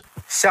Willis.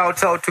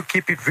 Shout out to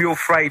Keep It Real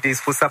Fridays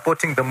for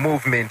supporting the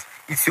movement.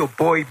 It's your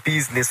boy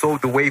Biznez all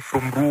the way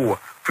from Rua,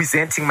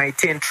 presenting my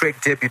 10-track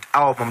debut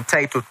album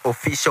titled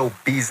Official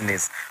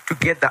Biznez. To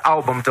get the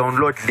album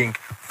download link,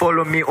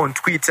 follow me on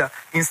Twitter,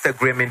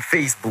 Instagram and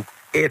Facebook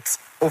at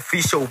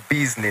Official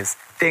Biznez.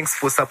 Thanks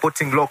for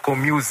supporting local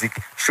music.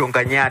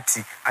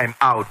 Shonganyati, I'm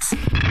out.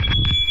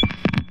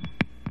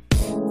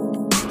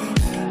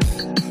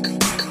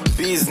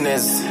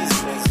 Biznez.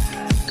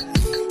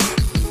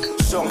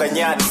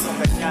 Shonganyati.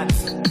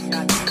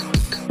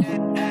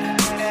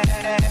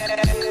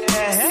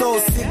 So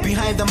sick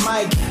behind the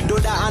mic,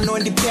 Doda on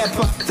the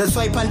pepper. That's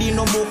why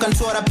Pandino Mook and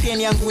Tora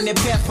Penny and Gune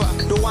Pepper.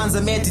 The ones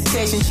a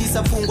meditation, she's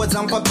a fungo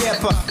zampa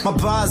pepper. My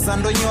bars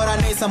and Donyora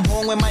Nace, I'm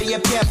home with Maria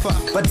Pepper.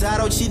 But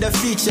Daro Chida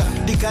feature,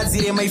 the gods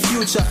in my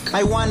future.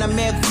 I wanna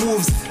make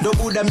moves, the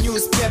Buddha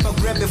newspaper.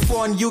 Grab the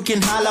phone, you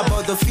can holler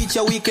about the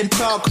feature, we can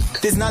talk.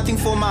 There's nothing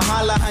for my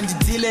holla and the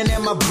Dylan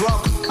and my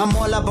brock. I'm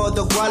all about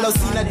the gualo,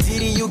 sina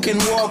diri, you can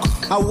walk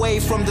away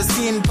from the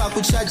scene,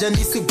 pakuchaja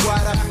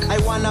nisiguara. I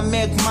wanna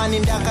make money,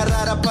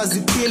 ndakarara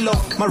pazipilo.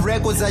 My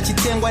records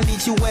achitengwa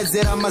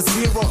ndichiwezera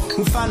mazero.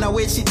 Mfana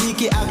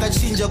wechidiki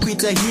akachinja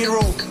kuita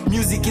hero.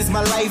 Music is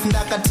my life,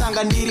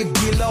 ndakatanga ndiri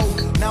below.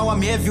 Now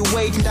I'm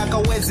heavyweight,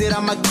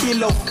 ndakawezera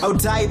makilo. I'll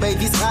die by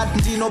this art,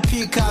 ndino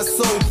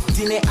Picasso.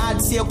 Dine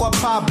art kwa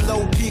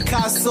Pablo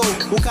Picasso.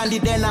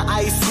 Ukandidena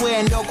I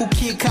swear ndoku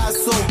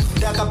Kikaso.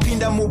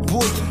 Ndakapinda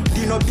mubooth,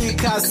 ndino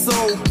Picasso.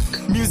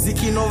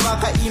 Music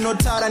inovaka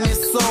inotara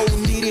neso.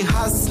 Ndiri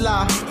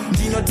hustler,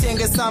 ndino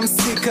tenge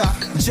samsika.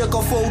 Jack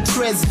of all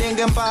trades,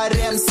 denge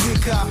mbare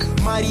msika.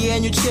 Mari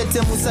yenyu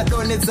chete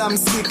musadone za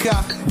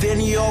msika.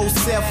 Then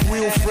yourself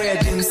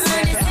Wilfred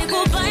msika.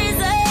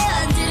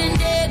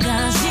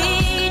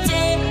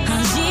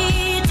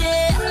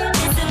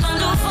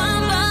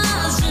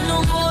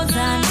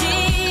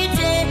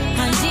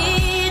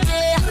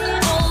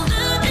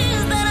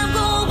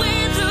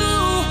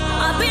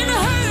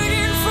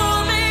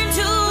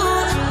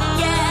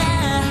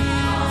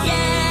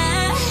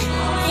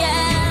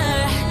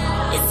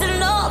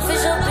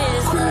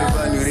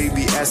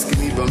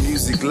 Asking me about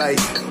music like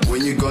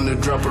when you gonna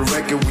drop a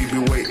record, we've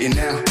been waiting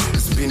now.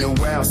 It's been a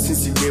while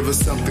since you gave us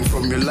something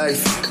from your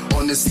life.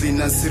 Honestly,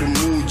 not to the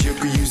mood, you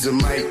could use a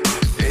mic.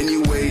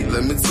 Anyway,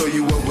 let me tell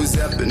you what was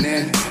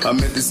happening. I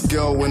met this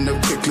girl and I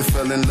quickly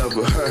fell in love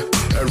with her.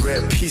 A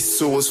rap piece,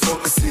 so I was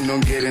focusing on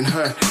getting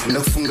her.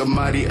 Nafunga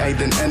Mari, I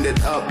then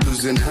ended up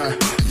losing her.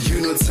 You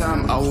know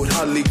time, I would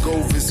hardly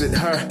go visit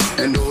her.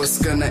 And I was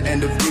gonna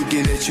end up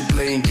thinking that you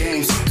playing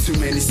games. Too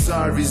many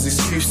sorries,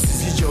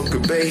 excuses, you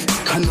joke, babe.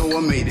 I know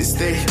I made it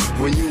stay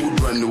when you would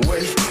run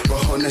away.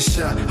 But on a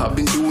shot, I've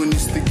been doing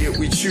this to get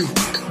with you.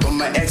 But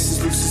my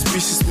actions look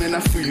suspicious, man, I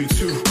feel you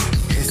too.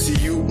 see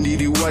you,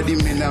 needy wadi,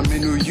 man, I'm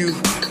into you.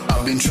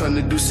 I've been trying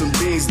to do some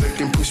things that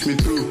can push me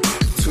through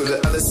to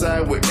the other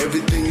side where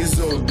everything is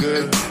all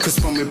good. Cause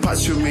from a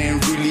patio, man,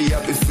 really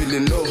I've been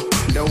feeling low.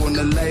 That one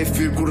a life,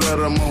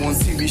 I'm on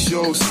TV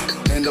shows.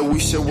 And I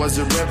wish I was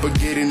a rapper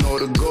getting all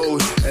the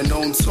gold. And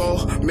on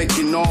tour,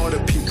 making all the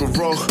people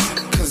roll.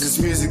 Cause it's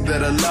music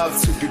that I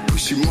love to be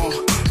pushing more.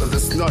 But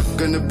that's not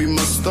gonna be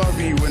my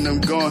story when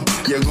I'm gone.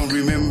 You're gonna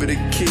remember the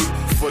kid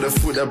for the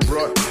food I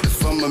brought. The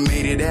farmer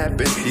made it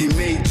happen. He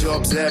made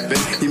jobs happen.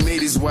 He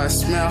made his wife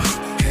smile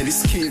and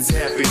his kids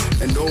happy.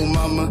 And oh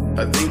mama,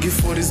 I thank you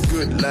for this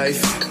good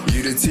life.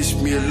 You done teach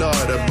me a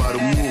lot about a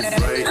move,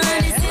 right?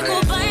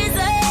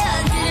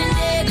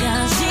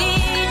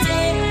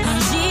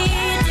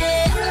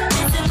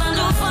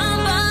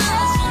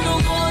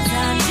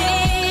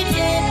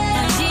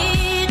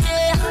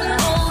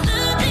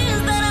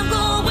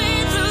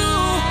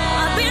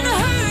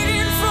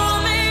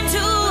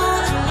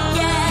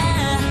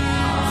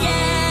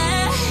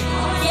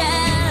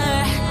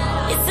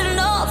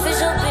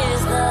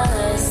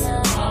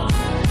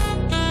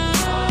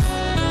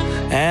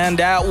 And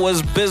that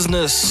was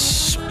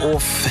Biznez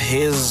off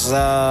his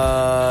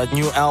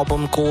new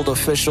album called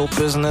Official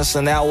Biznez.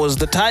 And that was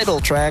the title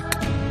track,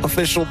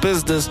 Official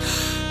Biznez,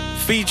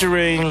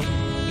 featuring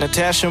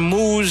Natasha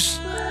Moose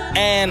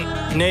and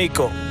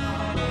Nako.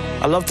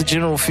 I love the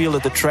general feel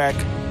of the track.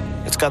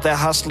 It's got that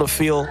hustler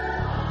feel,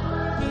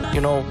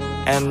 you know,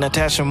 and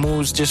Natasha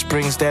Moose just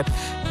brings that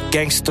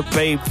gangster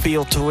babe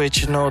feel to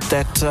it, you know,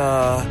 that,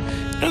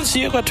 you don't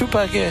see you got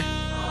Tupac here.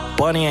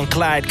 Bonnie and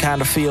Clyde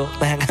kind of feel,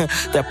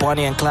 that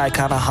Bonnie and Clyde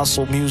kind of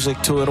hustle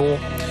music to it all.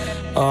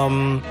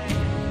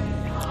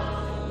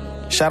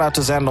 Shout out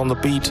to Zand on the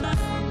beat.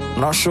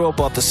 Not sure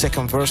about the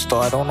second verse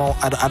though. I don't know.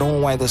 I don't know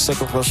why the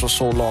second verse was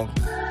so long.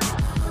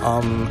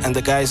 And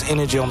the guy's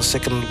energy on the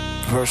second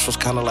verse was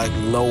kind of like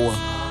lower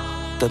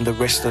than the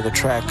rest of the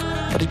track,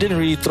 but he didn't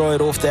really throw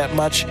it off that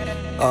much.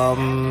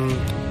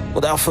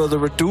 Without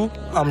further ado,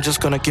 I'm just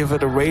gonna give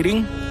it a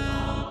rating.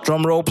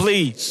 Drum roll,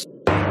 please.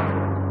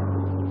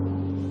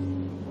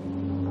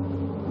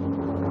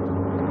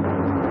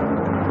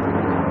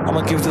 I'm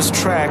gonna give this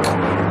track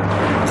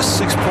a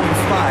 6.5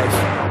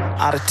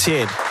 out of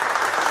 10.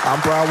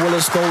 I'm Brian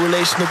Willis, no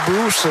relation to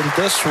Bruce, and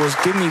this was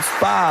Give Me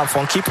 5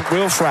 on Keep It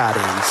Real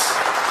Fridays.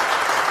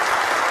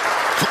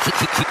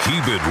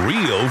 Keep It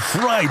Real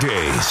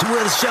Fridays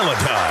with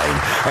Celatine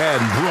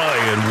and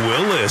Brian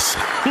Willis.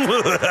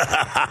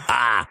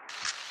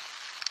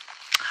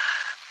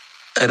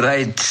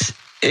 Right.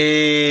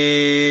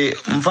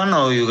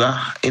 Mfano yuga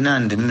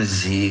inandi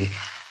muziki.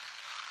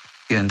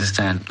 You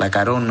understand? Like,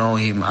 I don't know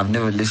him. I've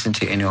never listened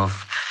to any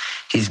of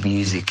his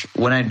music.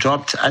 When I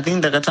dropped, I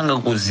think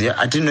Dakatanga Guzia,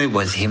 I didn't know it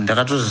was him.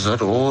 Because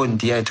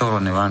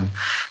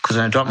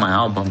when I dropped my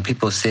album,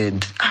 people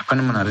said, I'm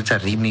going to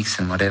remix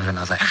and whatever. And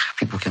I was like,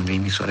 people can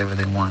remix whatever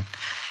they want.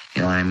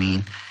 You know what I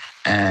mean?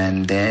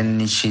 And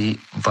then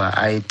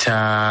I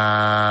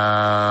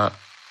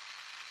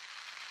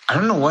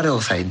don't know what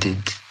else I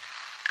did.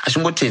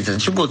 You know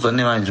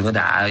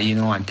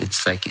what,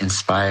 it's like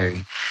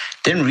inspiring.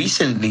 Then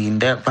recently in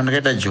that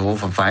Panagata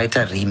Jehovah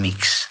Vita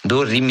remix.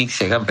 Though remix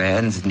yaga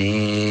bands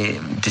ne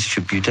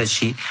distributor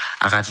chi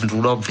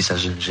akatundula obvisa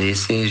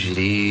zvese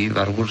zviri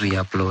vari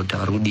re-upload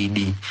vari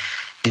kudidi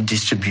the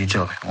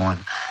distributor one.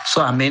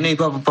 So amene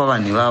ipapo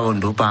pavanhu ivavo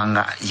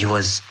ndopanga he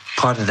was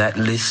part of that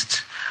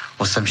list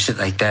or some shit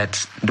like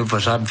that. Ndobva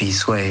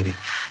zvabviswa here.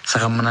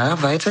 Saka munhu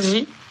akabvaita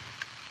chi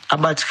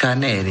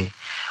abatikana here.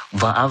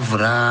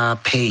 Avra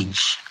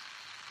page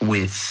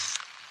with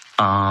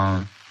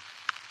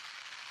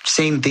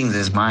same things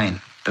as mine.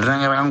 Live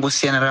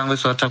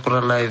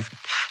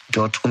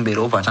dot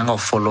kumbero vatanga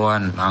follow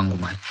one vangu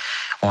man.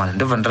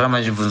 Ndobva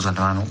ndaramba chibvunzwa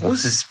navanhu,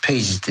 who's this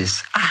page is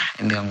this?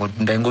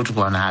 Ndangoti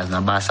kuwana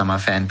hazina basa ma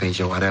fan page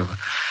or whatever.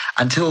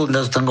 Until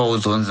ndazotanga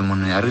uzonzi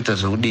munhu arita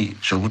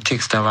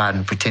zvokutexta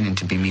vanhu pretending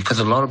to be me, because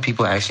a lot of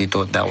people actually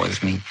thought that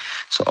was me.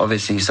 So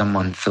obviously if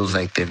someone feels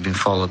like they've been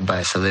followed by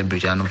a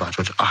celebrity, I know about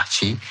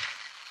chi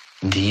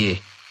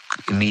ndiye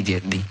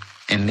immediately.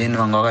 And then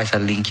vanga vakaisa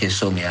link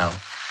yesong yavo.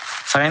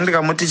 Saka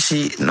ndikamuti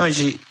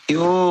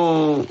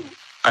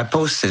I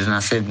posted and I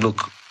said,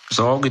 look,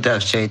 so all good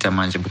as chaita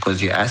manje,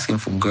 because you're asking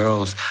for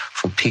girls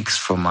for pics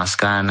from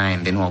Maskana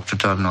and then walk to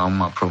tell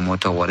my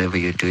promoter whatever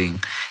you're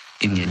doing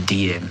in your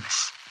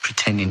DMs,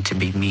 pretending to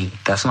be me.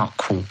 That's not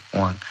cool.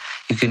 One,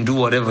 you can do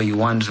whatever you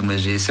want to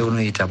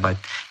but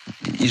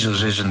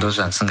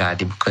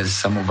because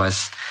some of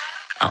us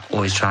are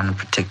always trying to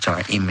protect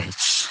our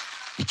image.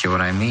 You get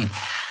what I mean?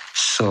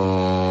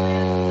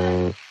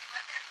 So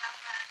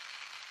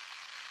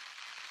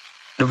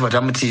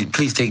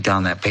please take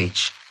down that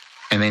page.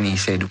 And then he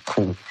said,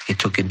 cool. He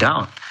took it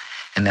down.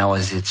 And that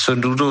was it. So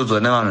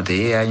whenever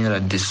I knew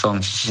that this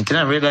song, she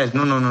didn't realize,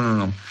 no.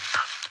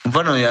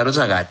 Mfano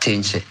yarutsvaga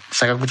attention.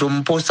 Saka kuti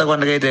umuposta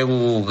kwandakaita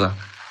ikukuka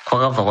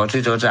kwakabva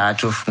kwatoita kuti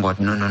atofunga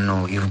kuti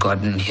no, you've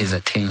gotten his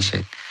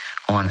attention.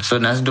 So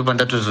nhasi ndo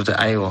pandatozoti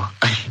aiwa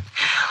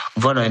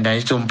mfano enda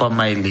ndichitomupa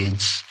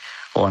mileage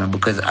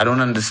because I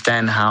don't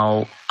understand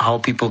how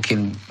people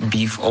can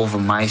beef over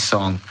my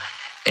song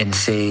and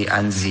say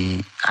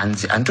Anzi about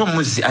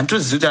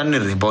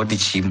the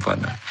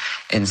chimfana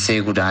and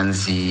say good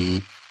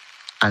Anzi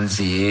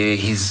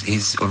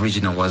his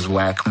original was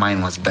whack,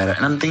 mine was better.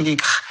 And I'm thinking,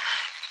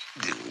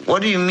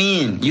 what do you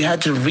mean? You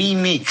had to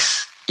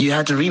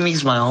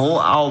remix my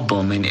whole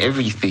album and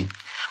everything.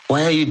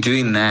 Why are you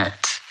doing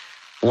that?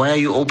 Why are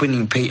you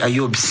opening page? Are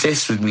you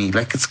obsessed with me?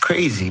 Like, it's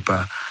crazy,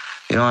 bro.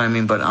 You know what I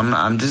mean? But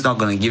I'm just not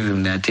gonna give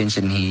him the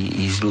attention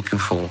he's looking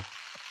for,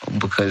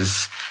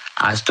 because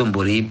I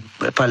stombori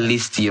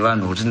list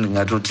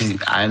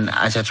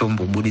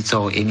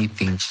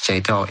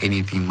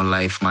anything in my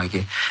life,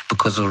 Mike,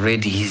 because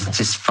already he's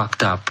just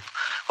fucked up.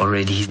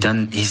 Already he's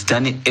done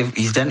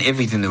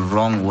everything the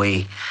wrong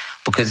way.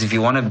 Because if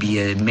you want to be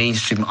a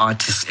mainstream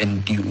artist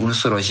and you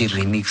also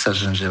remix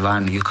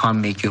you can't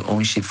make your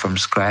own shit from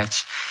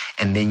scratch,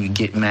 and then you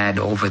get mad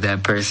over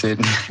that person.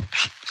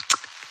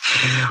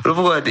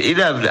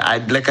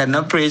 Like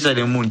under pressure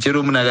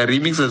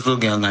remix a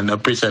song under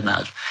pressure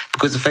now.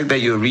 Because the fact that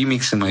you're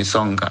remixing my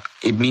song,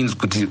 it means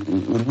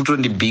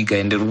the bigger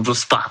and the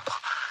spark.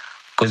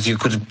 Because you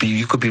could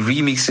be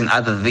remixing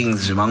other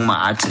things among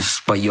my artists,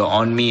 but you're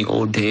on me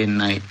all day and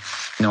night.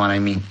 You know what I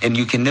mean? And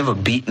you can never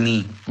beat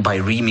me by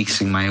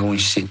remixing my own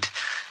shit.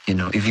 You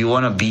know, if you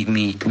want to beat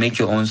me, make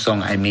your own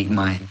song, I make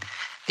mine.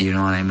 You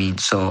know what I mean?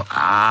 So,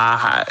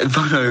 I've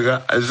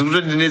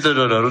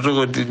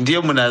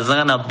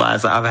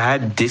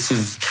had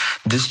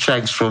diss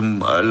tracks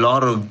from a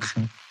lot of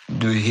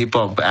hip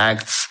hop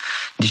acts.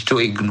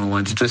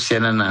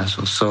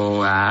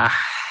 So,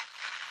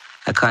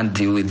 I can't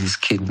deal with this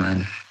kid,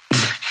 man.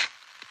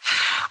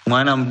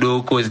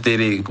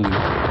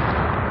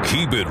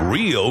 Keep It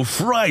Real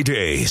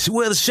Fridays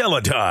with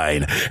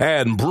Celatine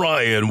and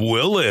Brian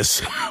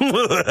Willis.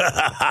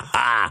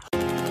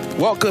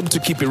 Welcome to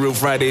Keep It Real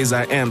Fridays.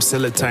 I am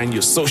Celatine,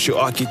 your social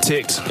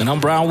architect. And I'm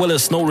Brian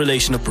Willis, no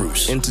relation to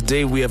Bruce. And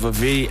today we have a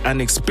very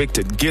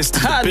unexpected guest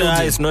in the building.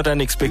 No, it's not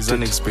unexpected. It's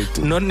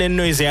unexpected. Not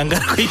noisy.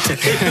 Unexpected.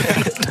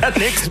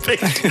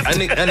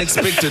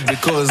 Unexpected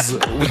because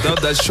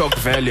without that shock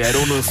value, I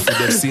don't know if you'd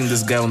have seen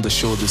this guy on the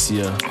show this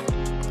year.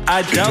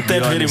 I doubt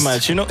that very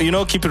much. You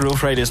know, Keep It Real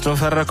Fridays, no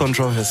further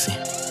controversy.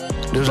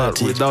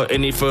 But without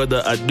any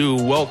further ado,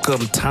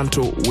 welcome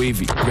Tanto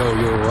Wavie. Yo,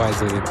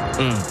 what's it?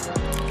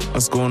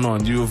 What's going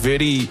on? You're a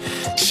very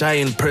shy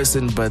in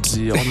person, but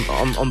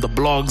on the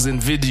blogs and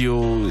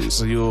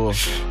videos, you're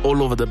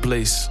all over the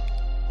place.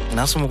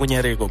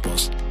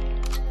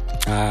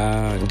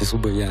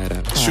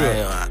 Sure.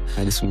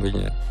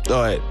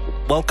 All right.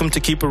 Welcome to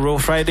Keep It Real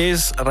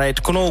Fridays. Right,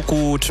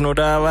 kunoku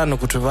tunoda vanhu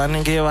kuti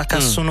vanenge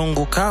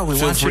vakasununguka. We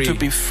want you to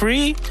be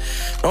free.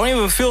 Don't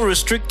even feel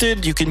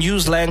restricted. You can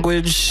use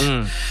language.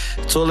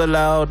 It's all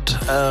allowed.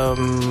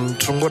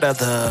 Tungoda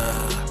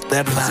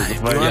that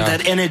vibe. We want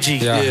that energy.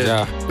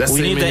 Yeah.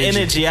 We need the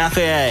energy.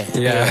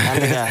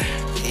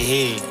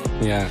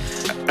 Yeah.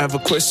 I have a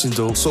question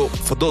though. So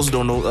for those who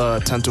don't know,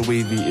 Tanto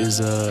Wavie is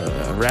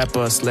a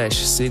rapper /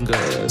 singer / I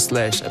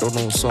don't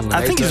know, songwriter.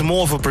 I think he's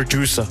more of a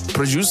producer.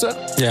 Producer?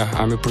 Yeah,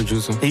 I'm a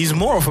producer. He's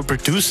more of a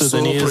producer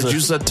than he is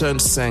producer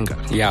turned singer.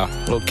 Yeah.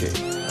 Okay.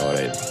 All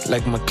right.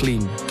 Like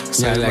McLean.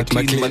 So yeah, like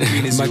McLean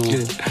is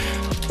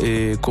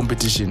your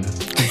competition.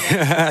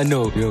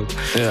 No.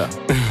 Yeah.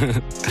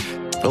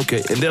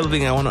 Okay. And the other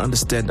thing I want to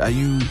understand, are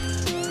you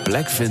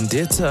Black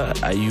Vendetta?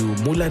 Are you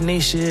Mula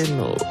Nation?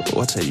 Or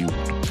what are you?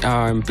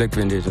 I'm Black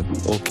Vendetta.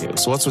 Okay.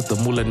 So what's with the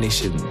Mula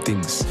Nation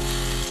things?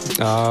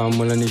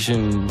 Mula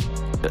Nation,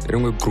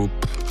 a group.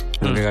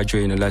 I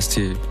joined last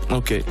year.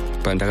 Okay.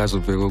 But I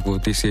go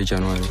this year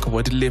January.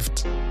 What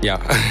left? Yeah,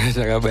 I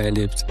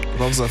left.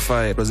 Vox of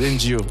Fire. It was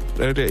NGO.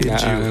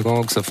 NGO.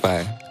 Vox of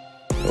Fire.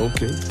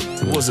 Okay.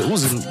 Who's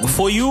it?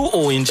 For you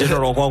or in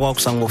general?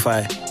 Vox of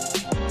Fire.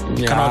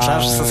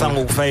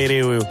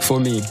 For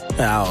me.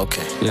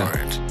 Okay. Yeah. All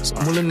right. So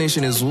Mula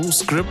Nation is who?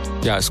 Script?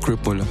 Yeah,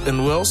 Script Mula.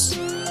 And who else?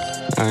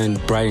 And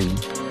Brian.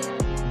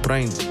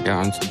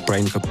 Yeah, and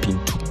Brian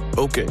Capinto.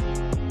 Okay.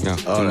 Yeah,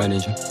 the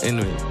manager.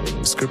 Anyway,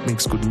 Script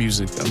makes good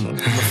music. I'm a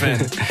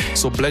fan.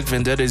 So Black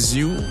Vendetta is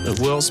you.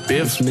 Who else?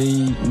 Bev? It's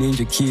me,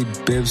 Ninja Kid,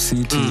 Bev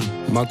City,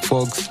 Mark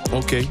Fox.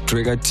 Okay.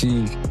 Trigger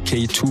Team,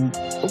 K2.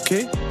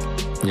 Okay.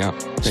 Yeah.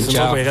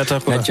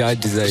 Najah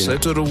Designer. So I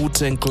told the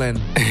Wu-Tang Clan.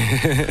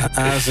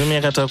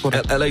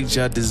 I like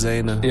Jah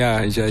Designer.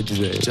 Yeah, Jah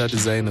Designer. Jah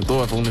Designer.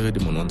 Though I've only heard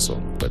him on one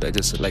song, but I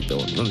just like that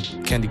one.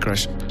 Candy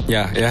Crush.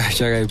 Yeah.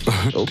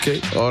 Okay.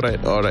 All right.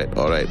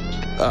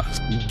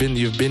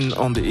 You've been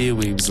on the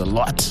airwaves a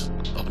lot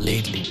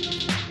lately.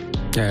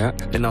 Yeah.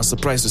 And I was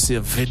surprised to see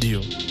a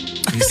video.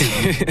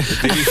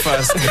 Very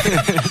fast.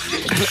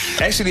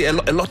 Actually, a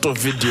lot of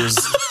videos.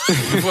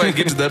 Before I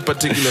get to that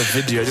particular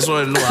video, I just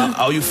want to know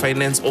how you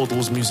finance all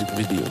those music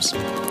videos.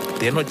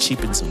 They're not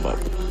cheap in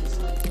Zimbabwe.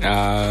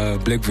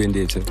 Black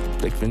Vendetta.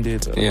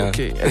 Yeah.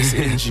 Okay, I see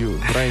NGO.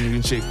 Brian, you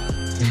can check.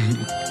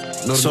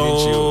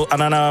 So,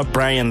 Anana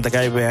Brian, the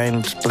guy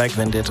behind Black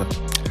Vendetta.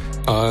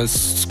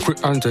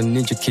 Script under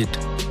Ninja Kid.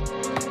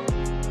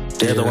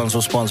 They're the ones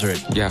who sponsor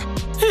it. Yeah.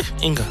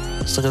 Inga.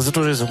 So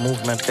Gazetto is a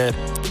movement, guy.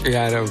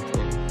 Yeah, that was,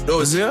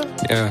 Oh, is there?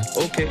 yeah.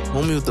 Okay.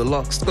 Homie with the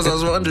locks. Because I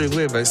was wondering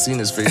where have I seen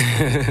his face.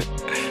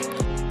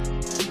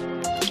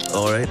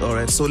 All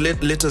right. So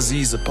Letter Z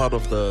is a part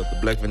of the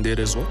Black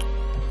Vendetta as well?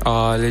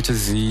 Letter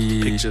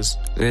Z. Pictures.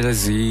 Letter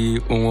Z,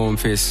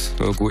 face,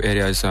 go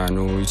areas,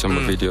 no, some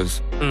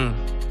videos.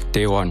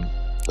 Day one.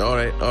 All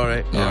right.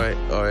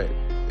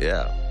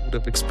 Yeah. Would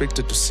have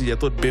expected to see. I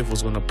thought Bev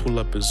was going to pull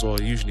up as well.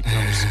 He usually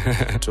comes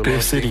to a lot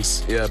of City.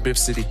 things. Yeah, Bev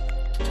City.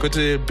 Go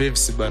to Bev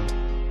Siband.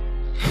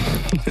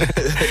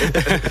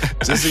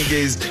 Just in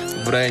case,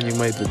 Brian, you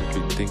might think,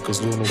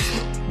 because we don't know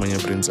when your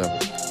friends are.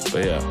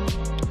 But yeah.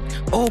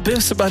 Oh,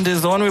 Bivsiband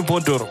is the one we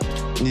bought Doro.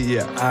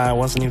 Yeah. I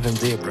wasn't even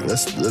there, bro.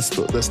 That's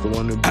the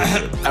one we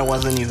bought. I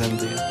wasn't even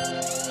there.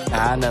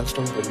 That's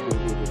not very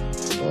good.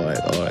 All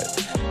right.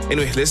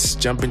 Anyway, let's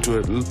jump into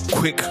a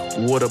quick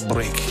water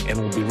break and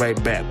we'll be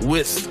right back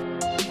with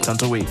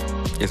Tanto Wave.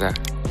 Yes, sir.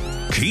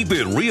 Keep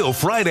It Real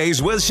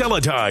Fridays with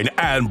Celatine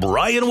and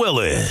Brian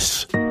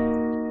Willis.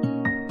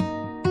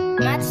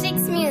 Match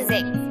 6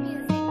 Music.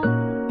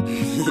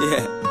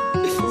 Yeah.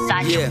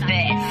 Such Yeah. a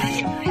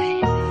bitch.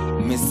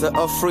 Mr.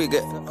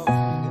 Africa.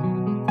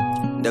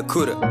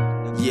 Dakura.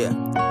 Yeah.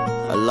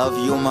 I love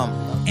you, mom.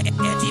 And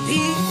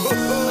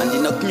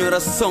in a kunyora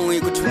song,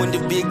 you could win the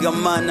bigger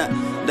man.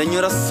 Then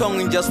you're a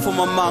song just for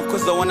my mom,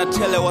 cause I wanna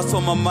tell her what's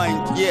on my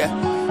mind. Yeah.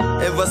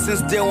 Ever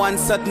since day one,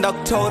 sat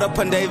ndakutaura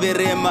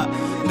pandaiverema.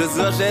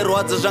 Ndoziva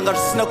zvairwadza zvanga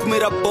zvisina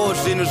kumira bo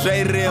zvinhu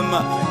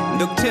zvairema.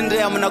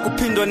 Ndokutendera muna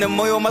kupindwa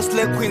nemoyo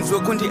wamaslay queens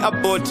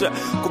wekundiabota.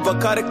 Kubva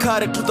kare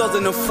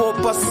 2004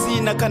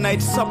 pasina kana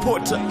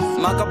itisapota.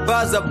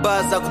 Makabaza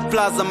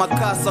kuplaza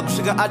makasa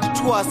kusvika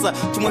atitwasa.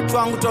 Tumwe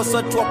twangu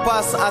twaswa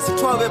twapasa asi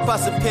twave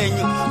pasi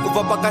penyu.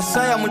 Kubva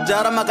pakashaya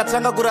mudhara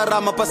makatanga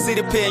kurarama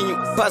pasiri penyu.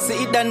 Pasi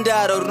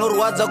idandaro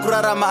rinorwadza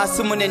kurarama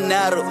asi mune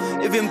nharo.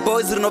 Even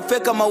boys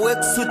rinopfeka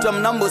maworksuit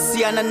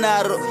amunambosiyana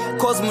naro.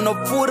 Cause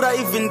munopfura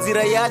even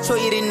nzira yacho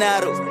iri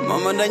naro.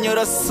 Mama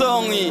ndanyora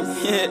songi.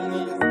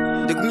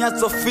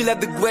 Ndikunyatsoфila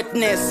the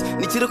greatness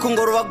nichiri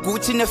kungorova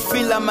Gucci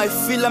nefila my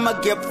fila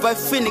magap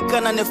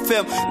vaifinikana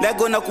nefem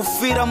ndagona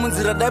kufira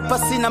munzira dai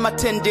pasina ma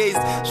 10 days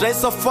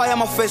zvaisa fire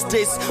my first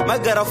days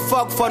magara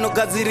fuck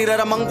fanogadzirira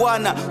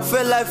ramangwana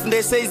fair life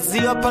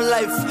ndesaiziva pa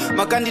life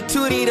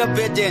makanditurira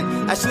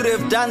burden I should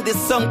have done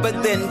this song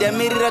back then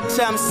ndamirira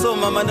time so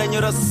mama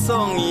ndanyora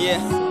song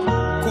yeah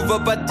kubva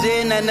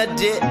padena na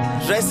day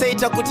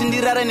zvaisaita kuti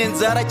ndirara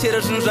nenzara chero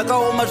zvinhu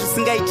zvakaoma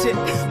zvisingaite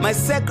my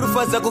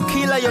sacrifice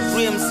akukilla your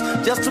dreams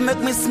just to make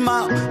me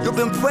smile you've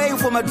been praying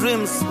for my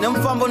dreams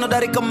nemufambo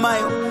unodarika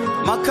mayo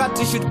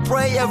makati should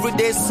pray every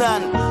day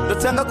son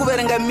ndotanga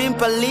kuverenga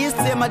mimpa list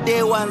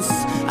yemaday ones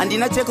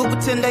handina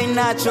chekukutenda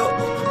inacho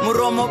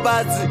muromo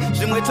badzi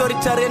zvimwe tori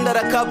tarenda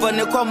rakabva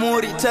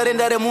nekwamuri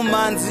tarenda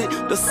remumhanzi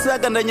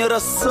ndosaka ndanyora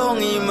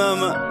songi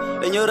mama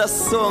ndanyora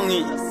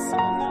songi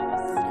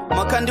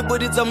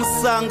makandibudidza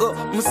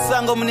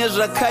musango mune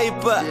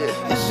zvakaipa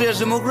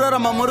izvezvi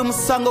mukurarama muri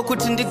musango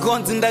kuti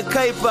ndigonzi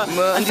ndakaipa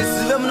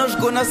handizive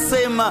munozvigona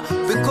sema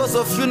because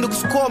of you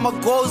ndikusikowa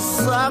magoals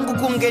angu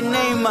kunge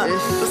Neymar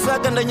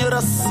saka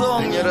ndanyora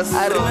song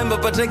I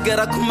remember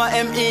patagara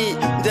kuma-ME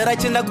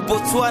ndarachienda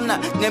kubotswana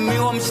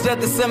nemiwa muchita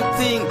the same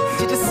thing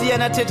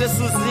titisiyana tete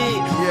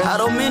Suzy I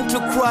don't mean to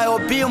cry or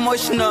be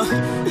emotional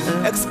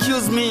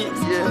excuse me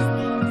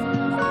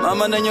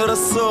Mama ndanyora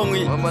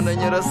songi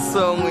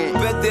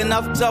back then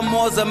after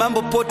moza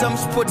mambopota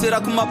muchipotera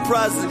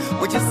kumaprazi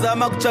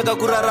muchizama kutsvaka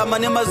kurarama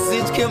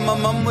nemazitye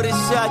mama muri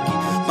shaki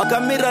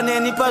makamira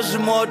neni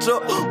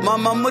pazvimoto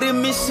mama muri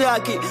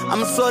mishaki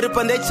I'm sorry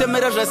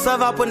pandaichemera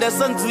zvaisavapo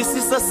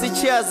ndaisanzwisisa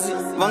sichazi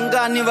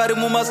vangani vari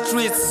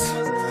mumastreets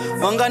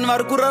vangani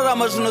vari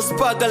kurarama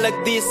zvinospaga like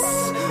this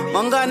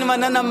vangani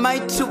vanana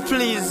might to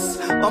please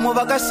vamwe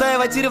vakashaya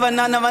vachiri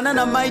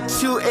vanana might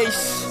to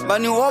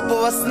vanhu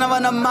hobo vasina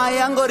vana mai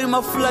angori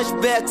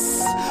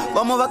maflashbacks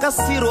vamwe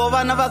vakasirwa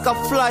vana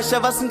vakaflasha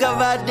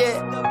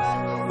vasingavade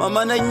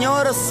mama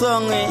ndanyora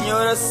songi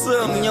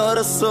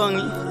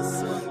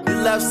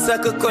life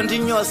cycle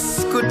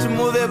continuous kuti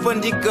muvepo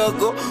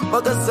ndigogo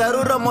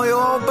vakazarura moyo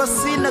wavo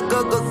pasina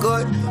gogogo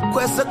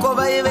kwese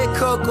kwavaive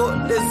koko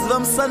ndeziva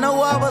musana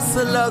wavo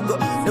selogo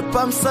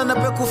nepamusana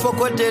pekufa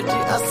kwadeti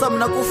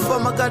asamuna kufa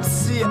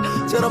makatisiya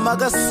chero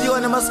makasiyiwa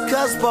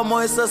nemasikazi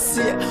pamoyo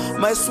sasiya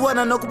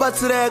maisiwana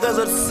nokubatsira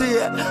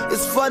yakazotisiya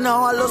It's funny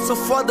how I lost a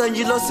father and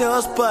you lost your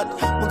husband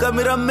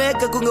mukamira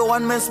mega kunge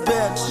one man's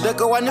band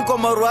ndakawanikwa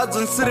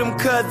marwadzo nsiri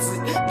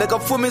mukadzi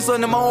ndakapfumiswa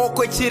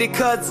nemaoko echiri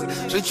kadzi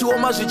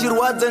zvichioma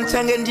zvichirwadza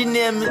nchange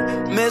ndinemi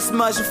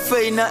mesma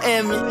chifei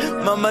naemi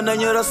mama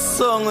ndanyora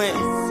songi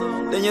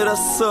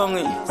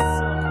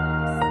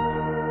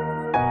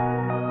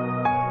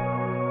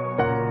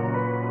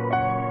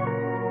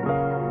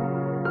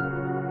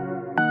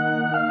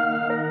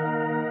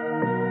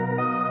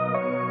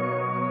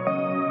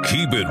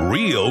Keep It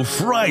Real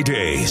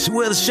Fridays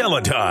with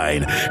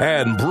Celatine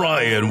and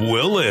Brian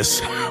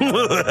Willis.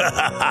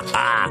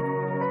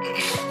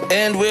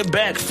 And we're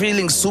back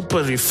feeling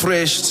super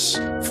refreshed.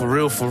 For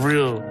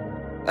real.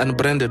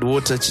 unbranded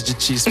water,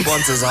 Chichichi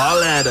sponsors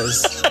all at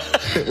us.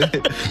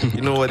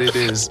 You know what it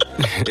is.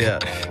 Yeah.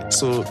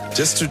 So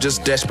just to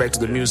dash back to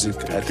the music,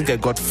 I think I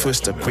got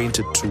first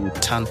acquainted to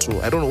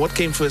Tanto. I don't know what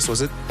came first.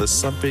 Was it the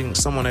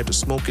someone had to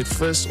smoke it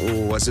first,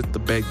 or was it the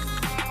bag?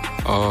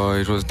 Oh,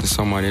 it was the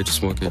someone had to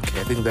smoke it.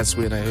 Okay, I think that's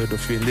when I heard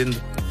of you. And then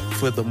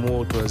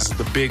furthermore, it was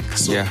the big.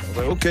 So yeah.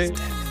 Like, okay.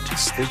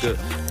 This nigga,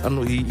 I don't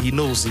know, he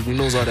knows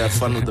how to have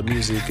fun with the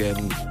music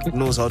and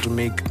knows how to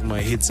make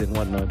my hits and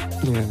whatnot.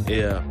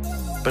 Yeah.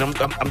 But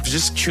I'm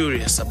just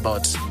curious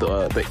about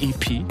the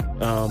EP.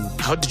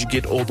 How did you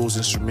get all those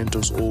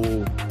instrumentals,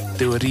 or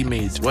they were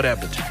remade? What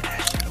happened?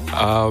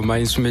 My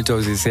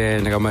instrumentals is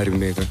like I'm a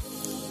remaker.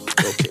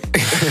 Okay.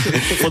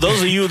 For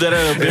those of you that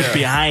are a bit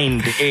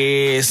behind,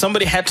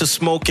 Somebody Had to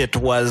Smoke It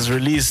was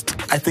released,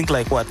 I think,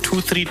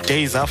 2-3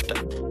 days after.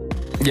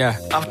 Yeah.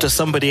 After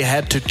Somebody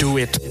Had to Do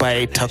It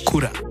by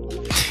Takura.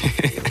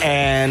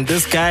 And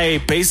this guy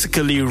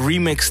basically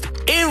remixed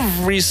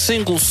every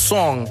single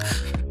song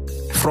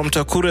from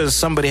Takura's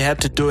Somebody Had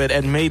to Do It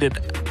and made it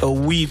a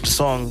weed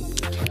song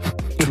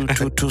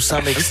to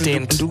some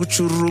extent.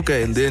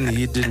 And then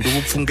he didn't.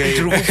 Okay.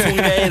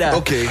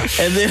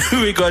 And then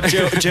we got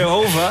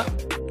Jehovah.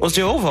 Was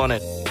Jehovah on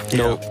it?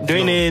 No.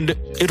 Doing it.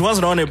 It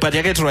wasn't on it, but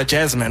you get to a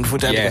jazzman for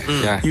that.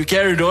 Yeah. You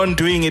carried on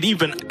doing it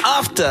even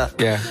after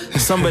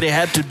Somebody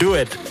Had to Do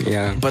It.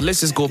 Yeah. But let's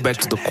just go back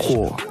to the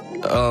core.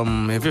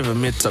 Have you ever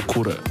met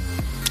Takura?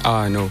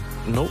 No.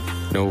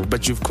 No.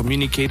 But you've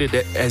communicated.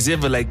 Has he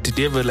ever did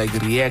he ever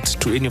react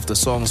to any of the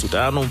songs with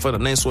I don't know for the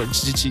nice one,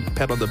 chichi,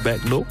 pat on the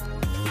back? No.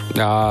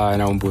 Nah,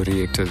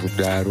 naumboreacta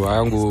zvekudaro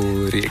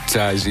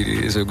angoreacta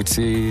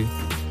zvekuti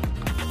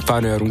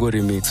pano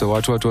yarungoremix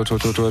what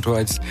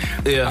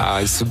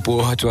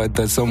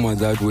that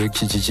someone's artwork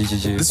chichi.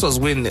 This was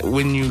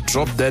when you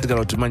dropped that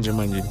girl to manje.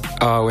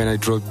 When I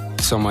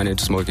dropped Someone Had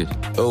to Smoke It.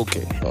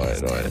 Okay, all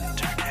right.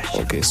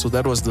 Okay, so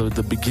that was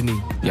the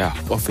beginning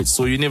of it.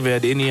 So you never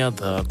had any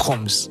other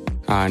comms?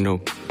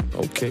 No.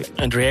 Okay.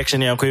 And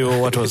reaction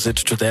yako, what was it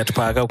to that?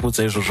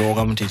 Pakakudza izvozvo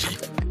wakamutiji.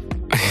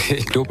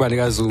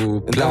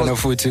 Ndopandikazoplana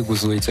futi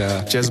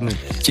kuzoita Jasmine.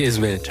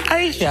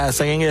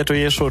 Saka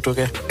ingetoyeshoto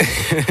okay.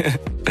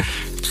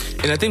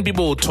 And I think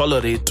people will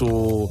tolerate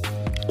or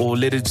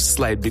let it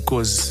slide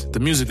because the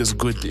music is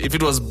good. If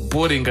it was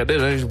boring, I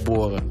didn't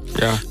bore.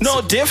 Yeah.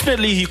 No,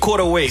 definitely he caught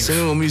a wave.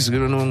 Singing music, I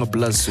don't know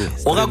blood so.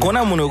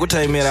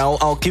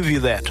 I'll give you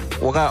that.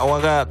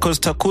 Because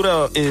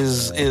Takura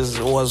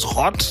was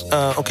hot.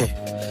 Okay.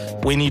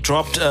 When he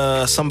dropped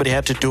Somebody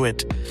Had to Do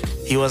It,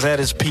 he was at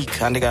his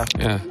peak.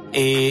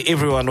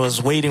 Everyone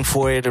was waiting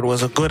for it. It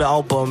was a good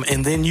album.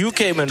 And then you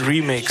came and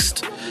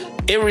remixed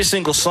every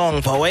single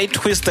song. But why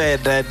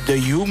twisted that the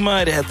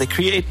humor, it had the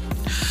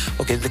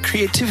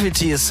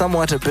creativity is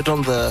somewhat a bit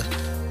on the,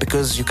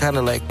 because you kind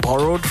of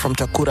borrowed from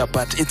Takura,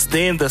 but it's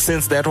there in the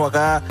sense that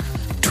Waka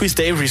twist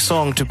every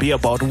song to be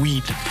about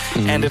weed.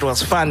 And it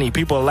was funny.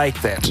 People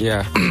liked that.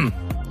 Yeah.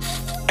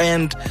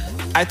 And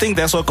I think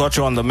that's what got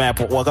you on the map,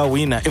 Waka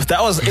Wina. If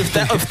that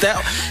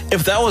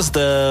was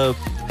the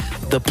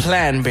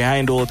plan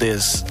behind all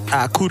this,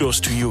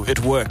 kudos to you. It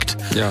worked.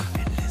 Yeah.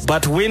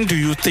 But when do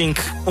you think,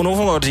 do you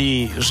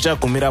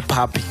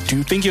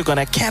think you're going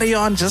to carry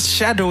on just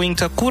shadowing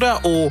Takura,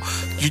 or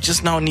you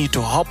just now need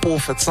to hop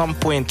off at some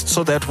point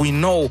so that we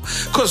know,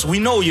 because we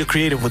know you're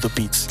creative with the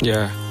beats.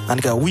 Yeah.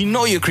 And we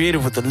know you're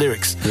creative with the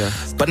lyrics. Yeah.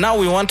 But now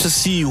we want to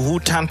see who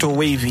Tanto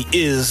Wavie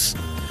is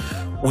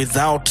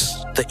without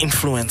the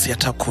influence of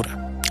Takura.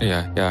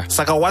 Yeah.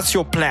 Saka, what's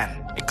your plan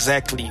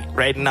exactly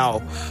right now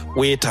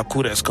where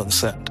Takura is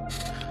concerned?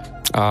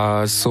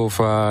 So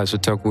far,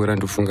 Takura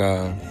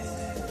ndofunga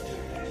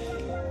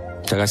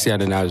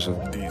takasiyana nazvo.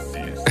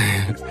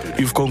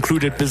 You've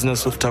concluded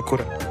business with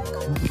Takura?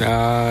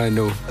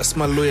 No. That's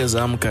my lawyer's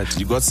cut.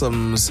 You got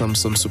some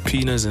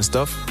subpoenas and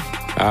stuff?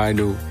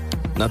 No.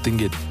 Nothing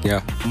yet.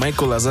 Yeah.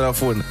 Michael Azara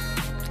phone.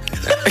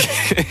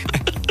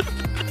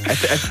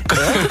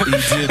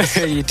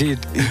 He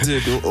did.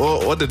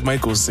 What did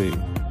Michael say?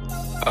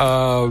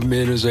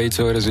 Man was right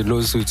over as a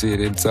lawsuit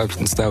and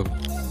stuff.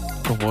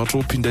 What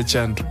opened the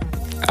chant?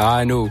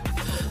 No.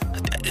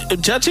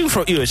 Judging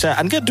from you,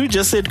 Angedu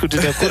just said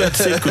Takura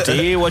said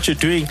hey, what you're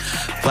doing.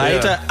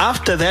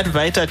 After that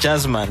Vaita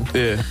Jasmine,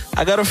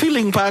 I got a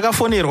feeling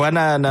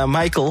Pagafonirwana and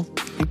Michael,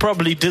 he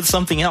probably did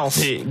something else.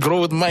 Hey,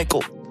 grow with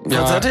Michael.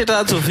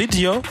 That's a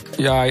video.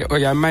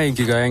 Yeah, Mike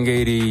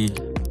gaengeri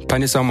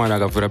pane someone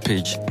akavhura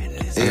page.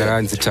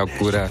 Akaranzi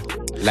Takura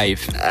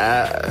live.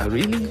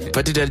 Really?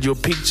 But it had your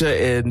picture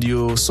and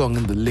your song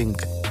in the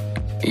link.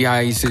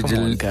 Yeah, he said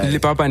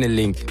Lipapa and a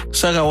link.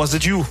 Saga, was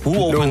it you who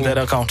opened that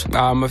account?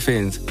 My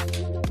friends.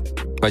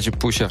 But you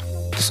push the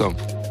song.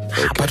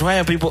 Okay. But why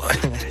are people?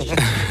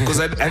 Because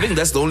I think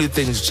that's the only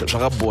thing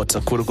Shaka bought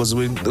Takura. Because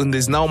when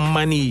there's now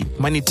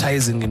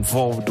monetizing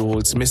involved, or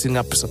it's messing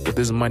up with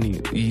this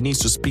money, he needs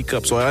to speak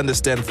up. So I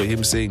understand for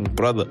him saying,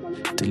 brother,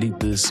 delete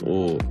this,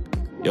 or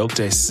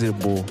Yokta is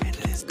Sibo.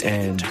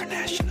 And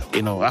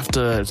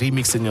after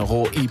remixing your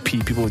whole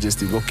EP, people just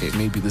think, okay,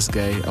 maybe this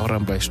guy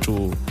Auramba is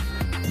true.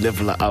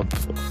 Level up,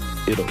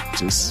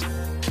 just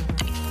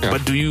Yeah.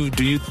 But do you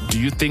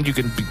think you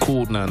can be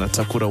cool na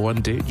Takura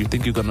one day? Do you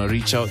think you're gonna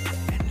reach out?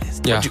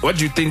 Yeah. What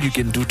do you think you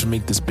can do to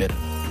make this better?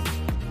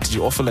 Did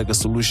you offer like a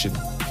solution?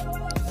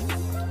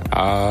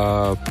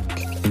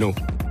 No.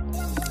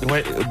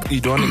 Why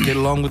you don't want to get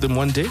along with him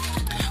one day?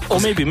 Or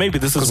maybe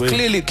this is where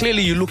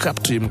clearly you look up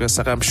to him because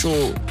like, I'm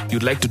sure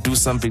you'd like to do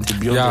something to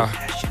be on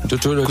to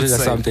do good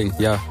side. something.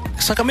 Yeah.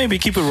 Saka maybe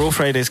Keep It Raw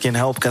Fridays can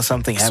help because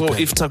something So happened.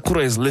 if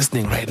Takura is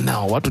listening right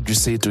now, what would you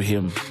say to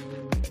him?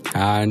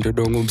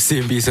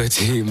 Ndodongumsimbisa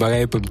kuti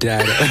makaipa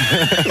mudhara.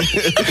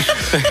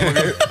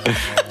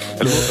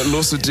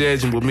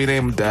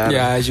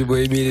 Yeah,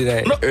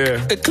 chimboimirira. No,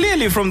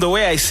 clearly from the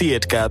way I see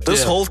it, God,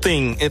 this whole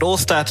thing, it all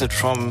started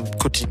from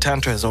Kuti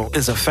Tanto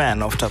is a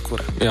fan of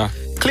Takura. Yeah.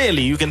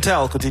 Clearly, you can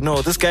tell, Kuti,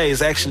 no, this guy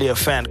is actually a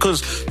fan.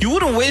 Because you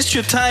wouldn't waste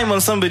your time on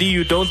somebody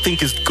you don't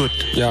think is good.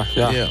 Yeah.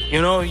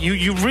 You know,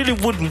 you really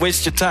wouldn't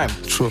waste your time.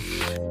 True.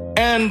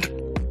 And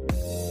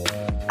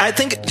I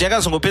think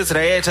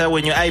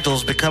when your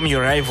idols become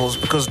your rivals,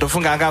 because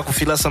dofunga anga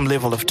feel some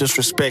level of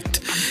disrespect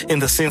in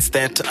the sense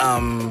that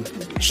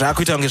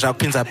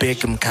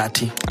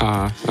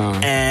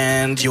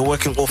and you're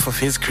working off of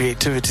his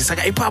creativity. It's like,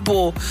 hey,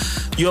 Papo,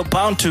 you're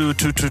bound to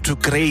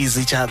graze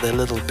each other a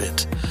little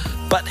bit.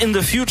 But in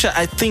the future,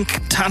 I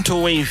think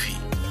Tanto Wavie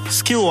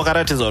skill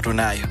wakaratiza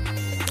tunayo.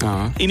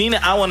 Inini,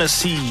 I want to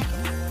see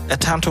a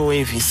Tanto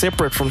Wavie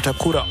separate from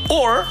Takura,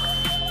 or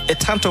a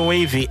Tanto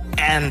Wavie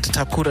and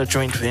Takura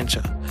joint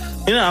venture.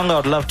 You know, I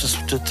would love to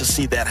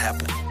see that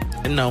happen.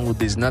 And now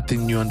there's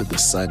nothing new under the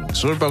sun.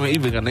 So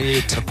even gonna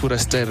Takura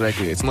style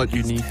record, it's not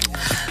unique.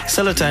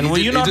 Celatine, were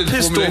you not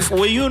pissed off?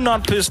 Were you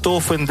not pissed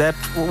off when that?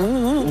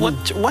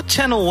 What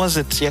channel was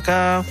it?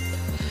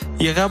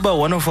 Yagaba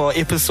one of our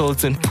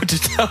episodes and put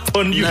it up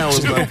on YouTube. That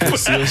was not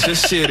pissed. It was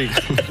just sharing.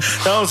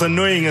 That was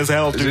annoying as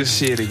hell, dude. Just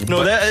sharing.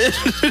 No, that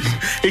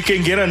it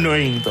can get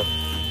annoying though.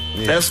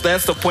 Yeah.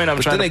 That's the point I'm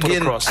trying to put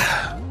across.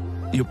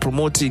 You're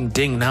promoting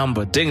Deng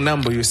Number. Deng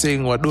Number, you're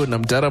saying wadona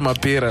mdara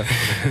mapera.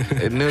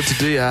 And now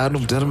today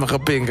mdara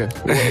makapenga.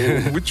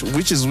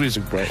 Which is which,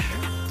 bro?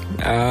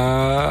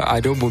 I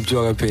don't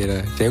bumjwa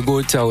kapera. They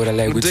go taura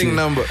like Deng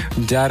Number.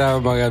 Mdara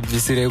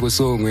makabvisire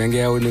kusongo yange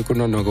yaone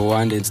kunonoka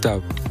one and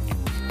stuff.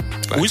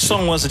 Which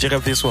song was it,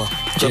 Jacob? This one?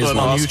 When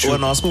I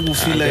was going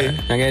feel like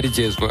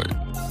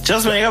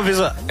just when you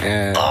visa.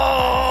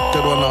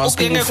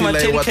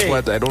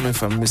 What? I don't know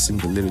if I'm missing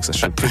the lyrics. I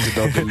should print it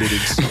out the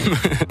lyrics.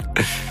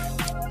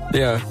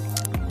 Yeah.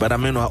 But I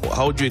mean,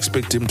 how would you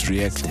expect him to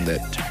react in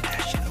that?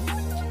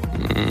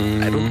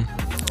 I don't.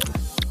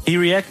 He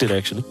reacted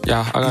actually.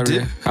 Yeah, What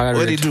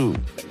did he do?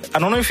 I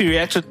don't know if he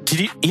reacted. Did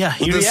he? Yeah,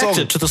 he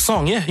reacted to the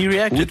song. Yeah, he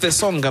reacted. With the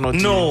song, no,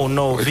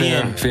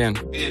 VN.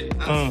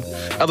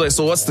 Okay,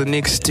 so what's the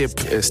next step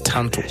as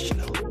Tanto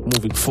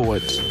moving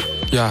forward?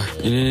 Yeah,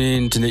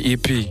 in the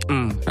EP.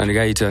 And I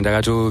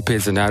got to pay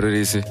the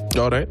narrative.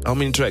 Alright, how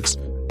many tracks?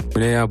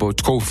 About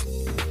 12.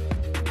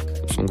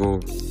 So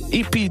go.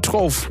 EP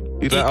 12.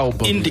 Ira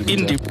album.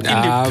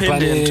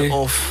 Independent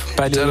of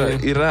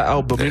Ira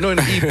album. You know, an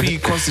EP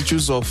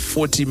constitutes of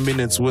 40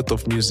 minutes worth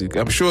of music.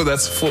 I'm sure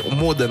that's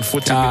more than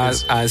 40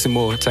 minutes.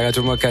 More.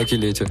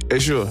 Calculator.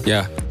 Sure.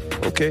 Yeah.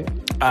 Okay.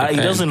 He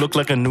doesn't look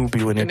like a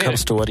newbie when it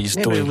comes to what he's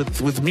doing.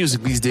 With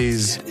music these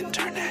days,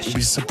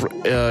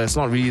 it's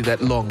not really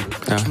that long.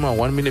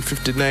 1 minute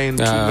 59,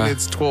 2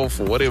 minutes 12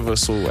 or whatever.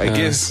 So I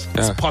guess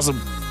it's possible.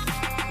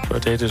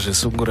 But it is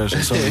just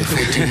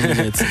 14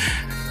 minutes.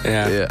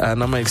 Yeah.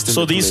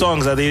 So these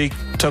songs, are they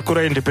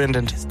Takura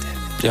independent?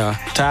 Yeah.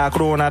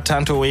 Takura not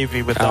Tanto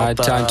Wavie without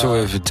Tanto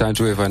Wavie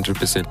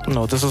 100%.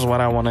 No, this is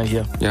what I want to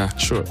hear. Yeah,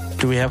 sure.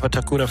 Do we have a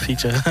Takura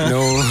feature?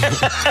 No.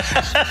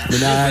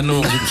 Nah,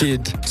 no, the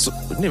kid. So,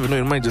 never know,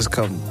 it might just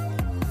come.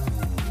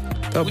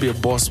 That would be a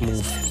boss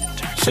move.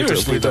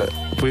 Seriously,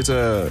 put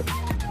a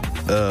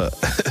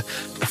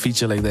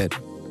feature like that.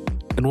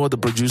 And what are the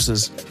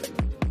producers?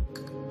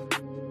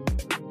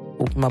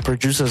 My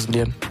producers,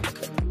 Ndian.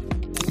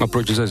 My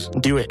producers.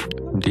 Do it.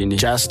 Dini.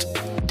 Just.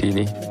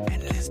 Dini.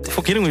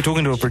 Forgetting we're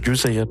talking to a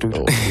producer here, too.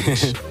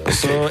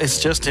 So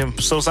it's just him.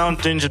 So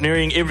sound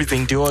engineering,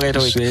 everything. Do right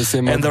away.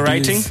 And the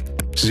writing?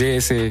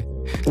 Zvese.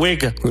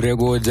 Wega.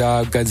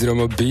 Kurekoda,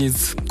 gadzira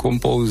beats,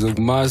 compose,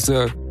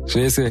 master.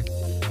 Zvese.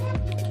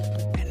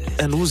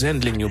 And who's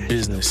handling your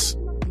business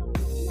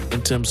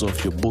in terms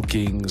of your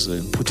bookings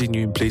and putting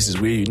you in places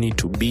where you need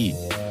to be?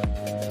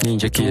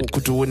 Ninja Kid.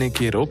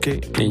 Okay.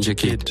 Ninja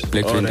Kid.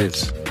 Black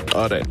Vendors.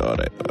 All right.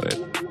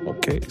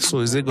 Okay. So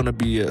is there going to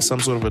be some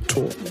sort of a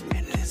tour?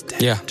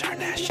 Yeah.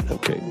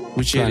 Okay.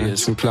 Which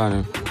areas? We're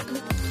planning.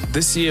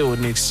 This year or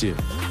next year?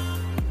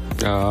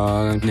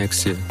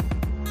 Next year.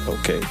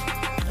 Okay.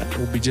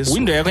 We'll be just...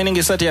 Window, you're going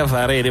to start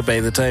by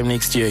the time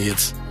next year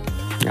hits.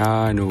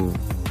 No.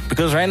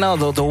 Because right now,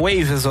 the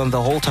wave is on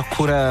the whole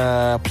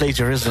Takura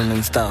plagiarism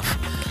and stuff.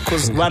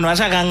 Because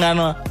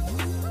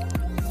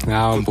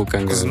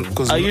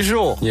are you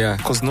sure? Yeah.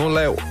 Because no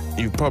lie,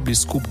 you probably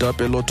scooped up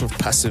a lot of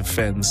passive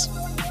fans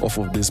off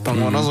of this.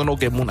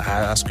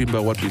 I scream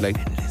about what we like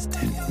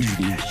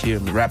usually hear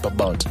him rap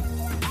about.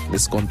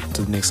 Let's go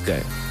to the next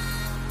guy.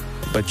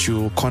 but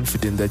you're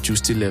confident that you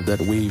still have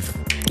that wave.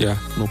 Yeah.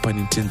 No pun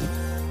intended.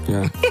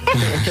 Yeah.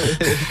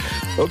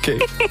 Okay.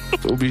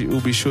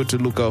 We'll be sure to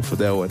look out for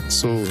that one.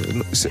 So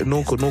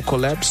no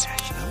collabs?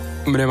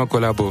 I'm gonna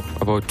collabo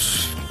about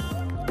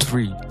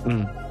 3.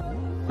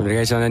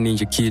 Ndikachana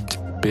Ninja Kid,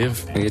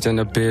 Bev.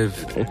 ndikachana Bev.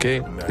 Okay.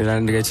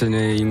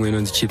 Ndikachana imwe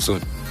inonzi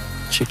Chipson.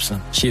 Chipson.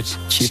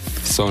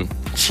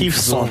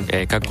 Chiefson.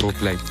 Yeah,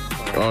 kakgroup like.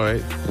 All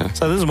right. Yeah.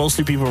 So this is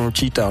mostly people from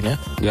Cheetown, yeah?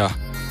 Yeah.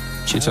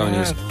 Cheetown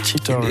is.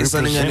 Cheetown It's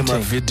an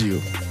representing.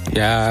 video.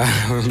 Yeah.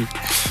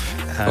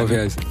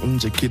 Obvious.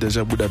 Kid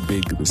Jabuda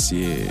big this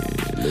year.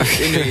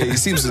 Anyway, it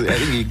seems I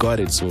think he got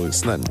it, so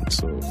it's not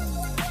so.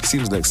 It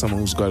seems like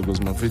someone who's got it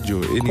goes my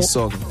video. Any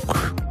song.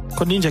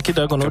 Ninja Kid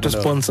are going to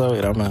sponsor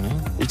it, man.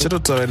 It's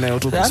not right now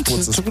to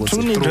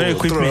sponsor. Need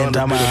equipment,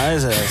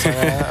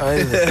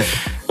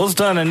 what's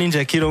done a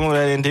Ninja Kid on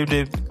there?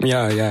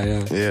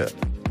 Yeah.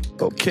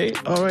 Okay,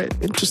 all right.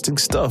 Interesting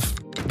stuff.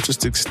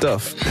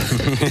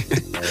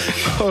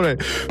 All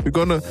right, we're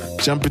gonna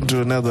jump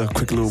into another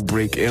quick little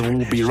break, and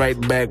we'll be right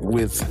back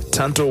with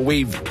Tanto,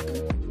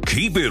 Wavie.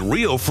 Keep It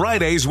Real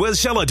Fridays with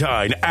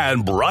Celatine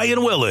and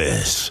Brian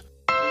Willis.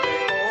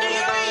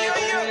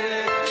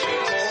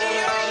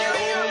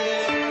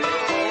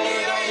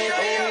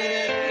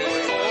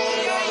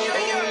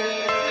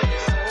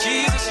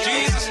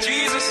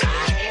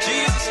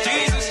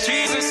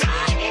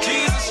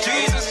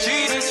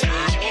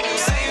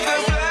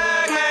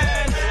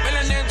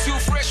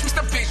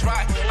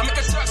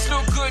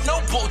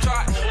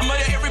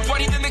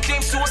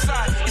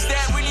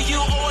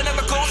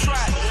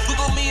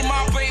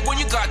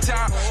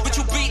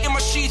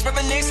 For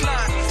the next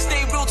line,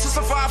 stay real to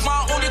survive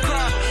my only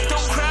crime.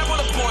 Don't cry on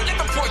the board, let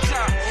the boy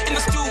climb. In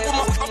the stew with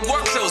my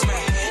work clothes, man.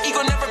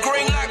 Ego never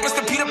growing like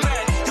Mr. Peter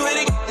Pan. You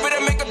hit it, better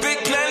make a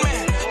big plan,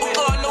 man.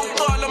 Oh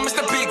God,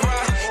 Mr. Big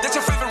Ride. That's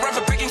your favorite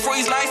rapper begging for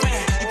his life,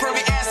 man. You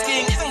probably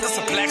asking, isn't this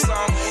a black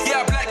song?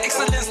 Yeah, black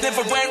excellence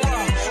never went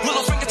wrong.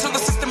 Middle finger to the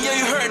system, yeah,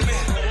 you heard me.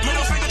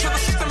 Middle finger to the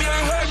system, yeah,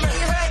 you heard me.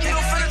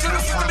 Middle finger to the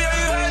system, yeah,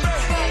 you heard me.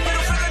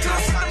 Middle finger to the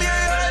system, yeah,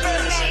 you heard me.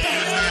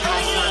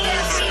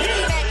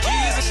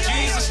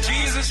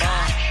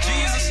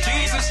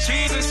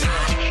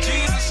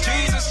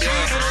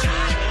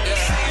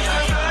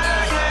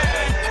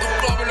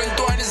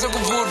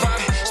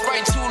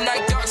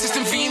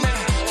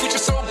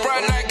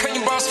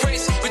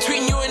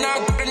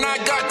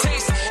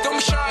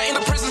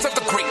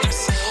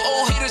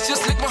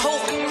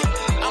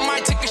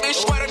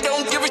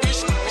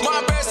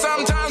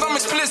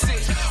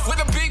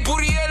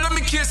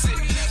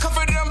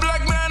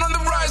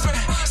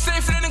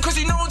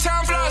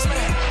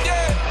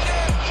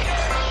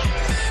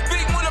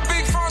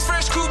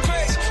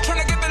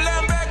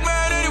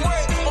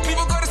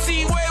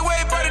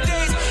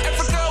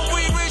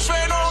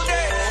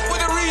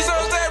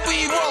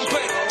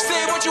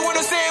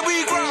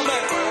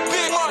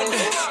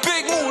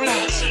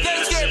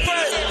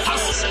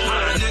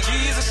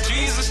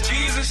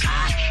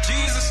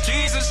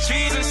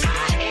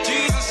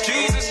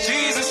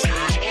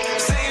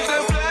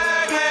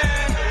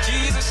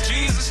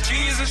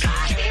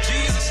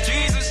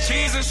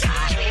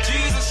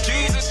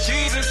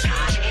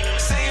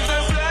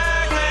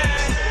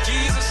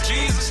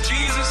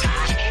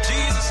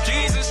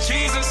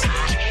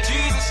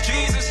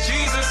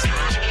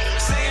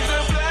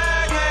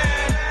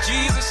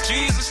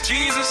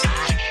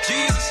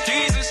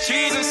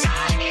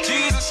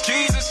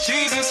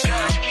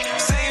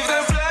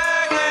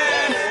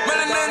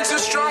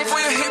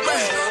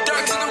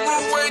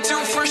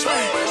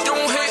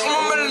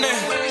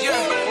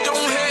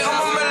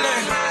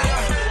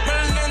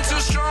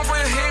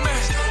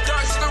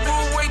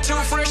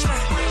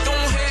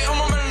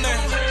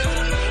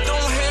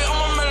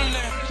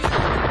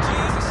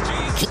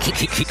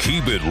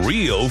 Keep It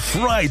Real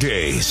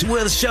Fridays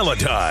with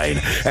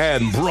Celatine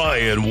and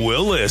Brian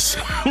Willis.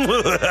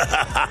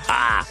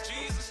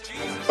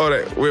 All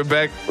right, we're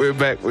back with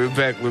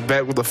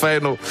the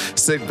final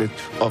segment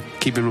of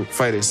Keep It Real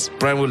Fridays.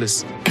 Brian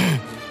Willis.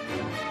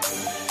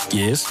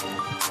 Yes.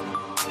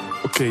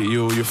 Okay,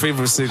 your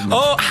favorite segment.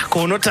 Oh,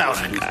 Kono Tower.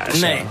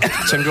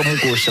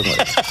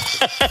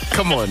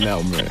 Come on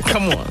now, man.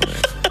 Come on,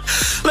 man.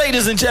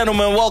 Ladies and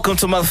gentlemen, welcome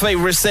to my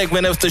favorite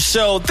segment of the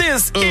show.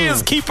 This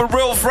is Keep It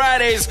Real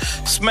Fridays.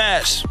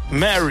 Smash,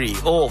 marry,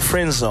 or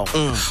friend zone.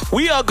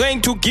 We are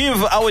going to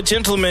give our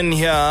gentleman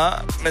here,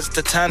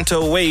 Mr.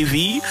 Tanto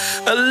Wavie,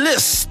 a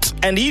list,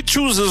 and he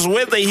chooses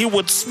whether he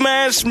would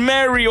smash,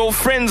 marry, or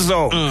friend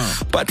zone.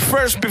 But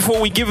first,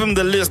 before we give him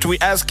the list, we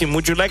ask him,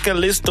 would you like a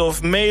list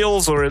of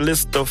males or a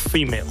list of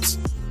females?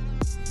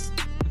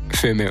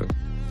 Female.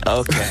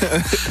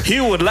 Okay.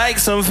 He would like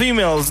some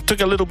females.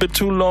 Took a little bit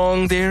too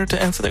long there to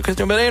answer that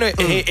question. But anyway,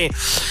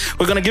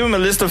 we're going to give him a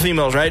list of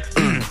females, right?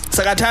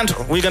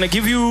 Tanto, we're going to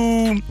give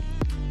you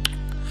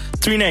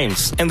 3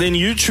 names. And then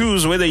you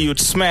choose whether you'd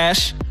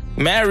smash,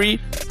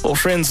 marry, or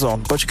friend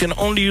zone. But you can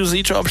only use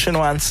each option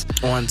once.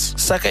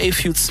 Saka,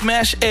 if you'd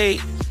smash A,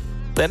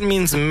 that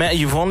means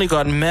you've only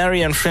got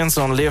Mary and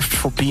Friendzone left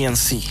for B and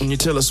C. And you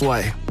tell us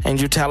why.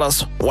 And you tell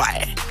us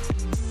why.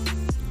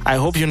 I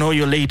hope you know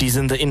your ladies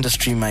in the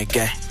industry, my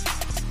guy.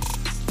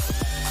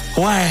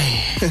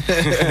 Why?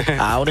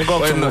 I'm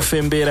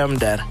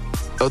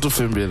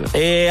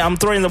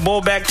throwing the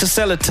ball back to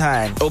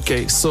Celatine.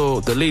 Okay,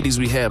 so the ladies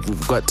we've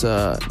got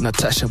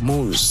Natasha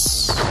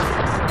Moose,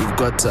 we've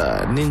got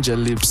Ninja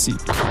Lipsy,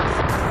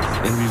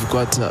 and we've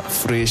got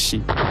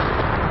Freshie.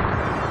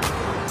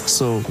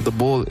 So the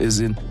ball is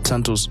in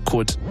Tanto's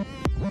court.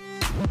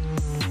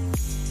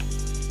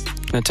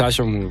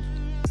 Natasha Moose.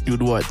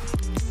 You'd what?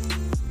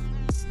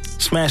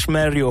 Smash,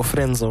 marry, or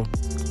friendzone.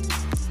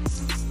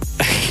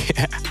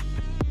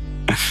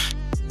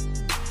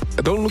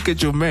 Don't look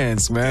at your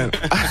mans, man.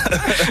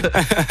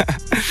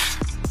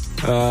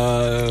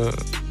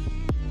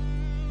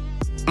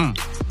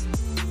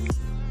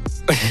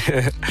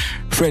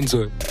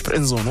 Friendzone.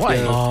 Friendzone. Why?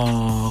 Yeah.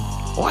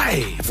 Oh.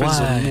 Why?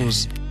 Friendzone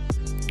moves.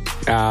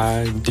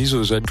 These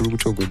was a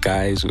group of good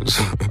guys.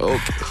 Also.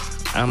 Okay.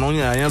 I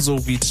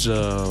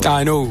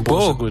know.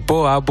 Bo.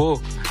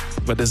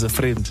 But there's a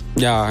friend.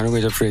 Yeah, I know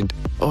there's a friend.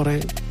 All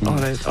right.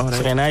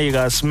 So now you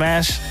got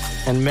Smash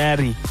and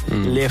Mary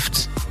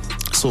left.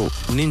 So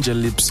Ninja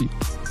Lipsy.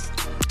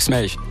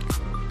 Smash.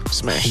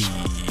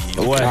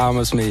 What?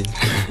 Almost me.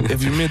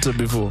 Have you met her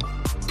before?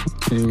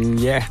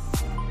 Yeah.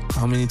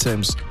 How many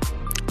times?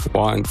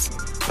 Once.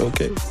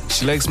 Okay.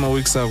 She likes my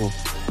week sago.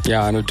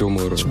 Yeah, I know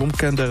tomorrow. She's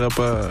not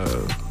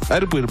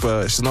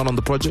on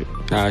the project?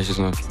 Nah, she's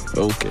not.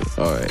 Okay.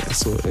 Alright.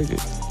 So okay.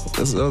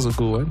 That was a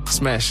good one.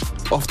 Smash.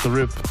 Off the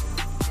rip.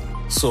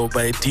 So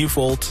by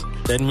default,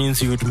 that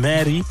means you would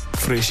marry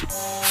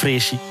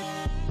Freshie.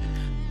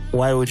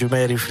 Why would you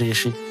marry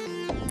Freshie?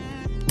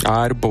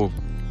 Arbo.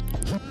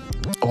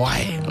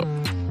 Why?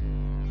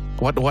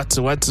 What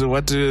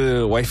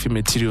wifey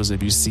materials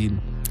have you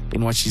seen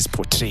in what she's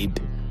portrayed?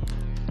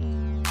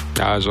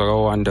 So I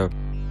wonder.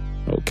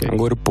 Okay. I'm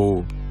going to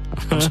Bo.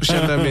 It's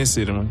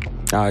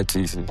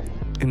easy.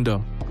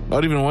 Indo.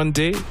 Not even one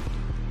day?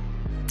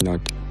 Not.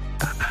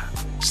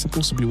 She's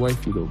supposed to be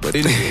wifey though, but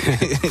anyway.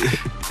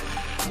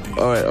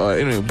 All right.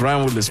 Anyway,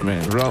 Brian Willis,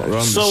 man.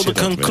 Round so the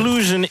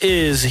conclusion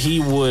is he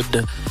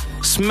would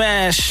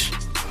smash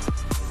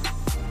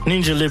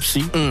Ninja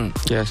Lipsy.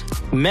 Yes.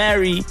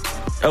 Marry.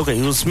 Okay,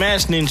 he would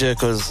smash Ninja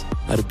because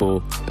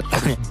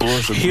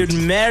he would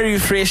marry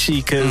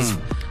Freshie because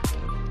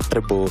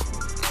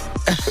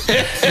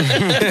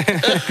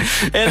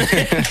and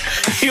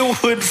he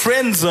would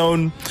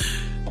friendzone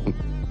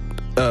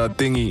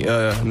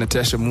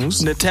Natasha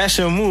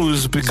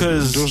Moose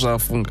because those are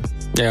funga.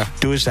 Yeah,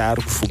 those are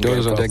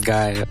the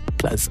guy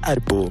plus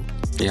Arbo.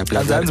 Yeah,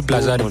 plus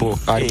Arbo.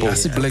 I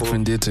see Black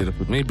Vendetta,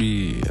 but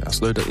maybe I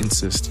slowed the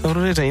incest. Do you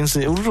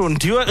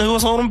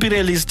was on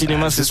Pirelli in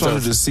my just sister?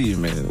 wanted to see,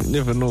 man. You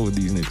never know with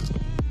these niggas.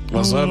 You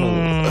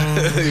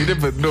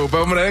never know.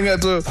 But I'm okay,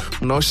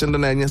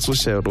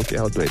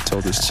 how do I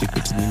tell this chick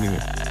what's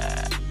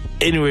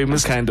anyway,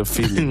 this kind of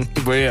feeling.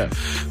 But yeah.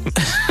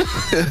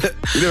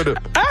 You never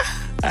know.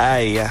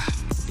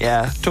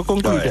 Yeah, to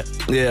conclude.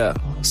 Right. Yeah.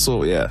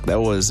 So yeah,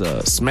 that was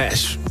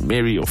Smash,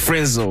 Marry or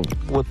Friendzone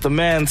with the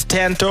man's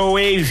Tanto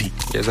Wavie.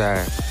 Yes,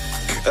 I.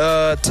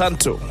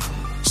 Tanto.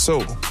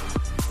 So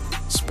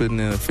it's been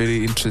a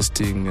very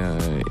interesting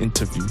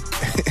interview.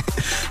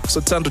 So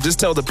Tanto, just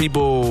tell the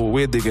people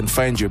where they can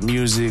find your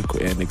music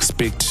and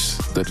expect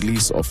the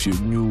release of your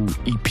new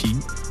EP.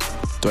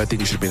 Do I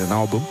think it should be an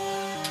album?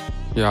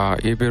 Yeah,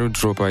 EP will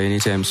drop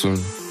anytime soon.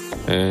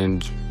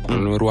 And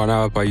run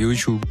out by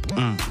YouTube,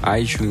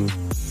 iTunes,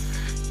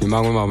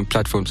 among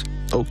platforms.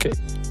 Okay.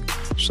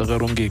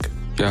 Shagarong gig.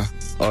 Yeah.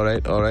 All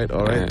right.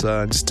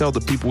 Just tell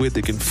the people where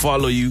they can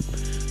follow you.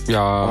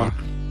 Yeah.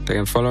 They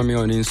can follow me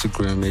on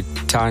Instagram at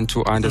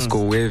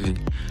Tanto_Wavie.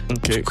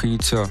 Okay.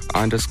 Twitter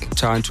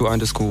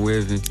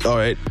Tanto_Wavie. All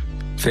right.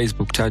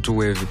 Facebook Tanto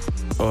Wavie.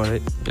 All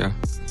right. Yeah.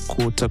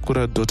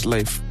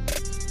 Takura.life.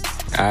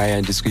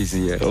 And the squeeze,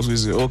 yeah.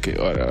 Okay.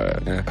 All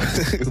right. Yeah.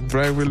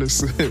 Brian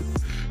Willis.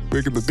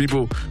 Where can the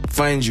people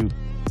find you?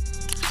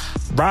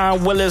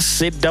 Brian Willis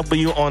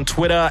ZW on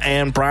Twitter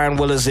and Brian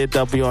Willis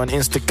ZW on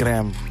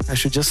Instagram. I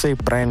should just say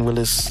Brian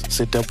Willis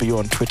ZW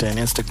on Twitter and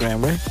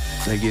Instagram, right?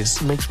 I guess.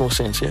 Makes more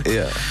sense, yeah?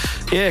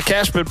 Yeah,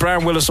 Cashbit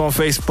Brian Willis on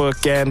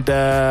Facebook, and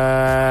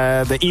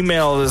the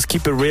email is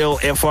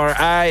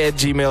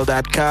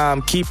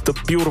keepitrealfri@gmail.com. Keep the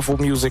beautiful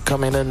music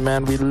coming in,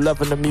 man. We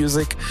loving the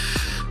music.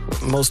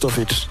 Most of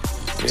it.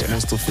 Yeah.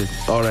 Most of it.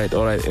 All right.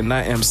 And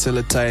I am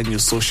Celatine, your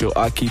social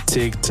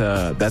architect.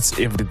 That's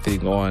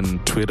everything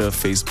on Twitter,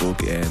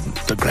 Facebook, and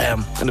the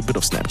gram, and a bit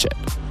of Snapchat.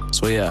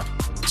 So yeah,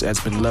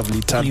 it's been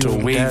lovely. Tanto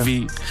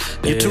Wavie.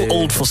 You're too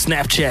old for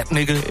Snapchat,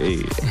 nigga.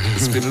 Hey,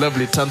 it's been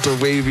lovely. Tanto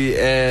Wavie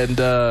and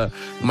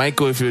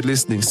Michael, if you're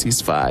listening,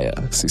 ceasefire,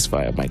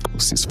 Michael,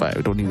 ceasefire.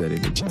 We don't need that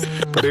energy.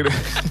 But anyway,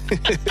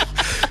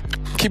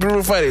 keep it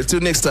real Friday. Till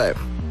next time.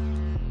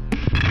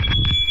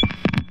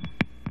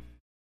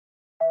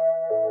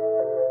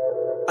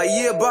 I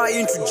hereby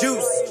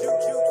introduce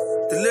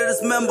the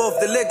latest member of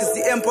the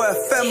Legacy Empire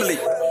family,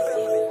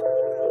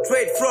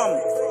 Straight from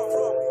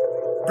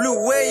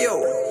Blue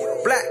Whale,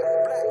 Black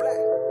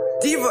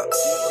Diva.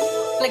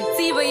 Like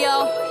Diva,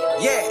 yo.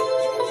 Yeah.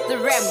 The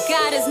rap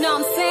goddess, know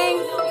what I'm saying?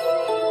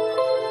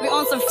 We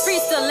on some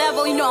freestyle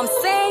level, you know what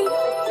I'm saying?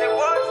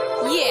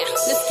 Yeah,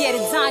 let's get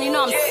it done, you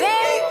know what I'm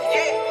saying?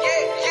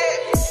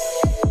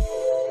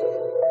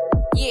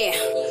 Yeah.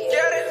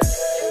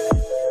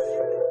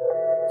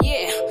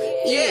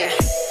 Yeah.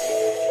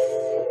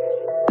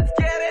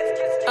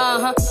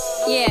 Uh-huh.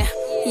 Yeah.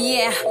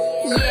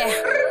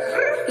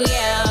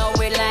 Yeah,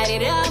 we light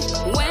it up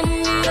when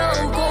it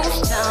all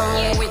goes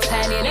down. We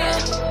turn it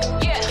up.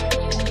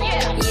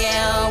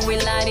 Yeah, we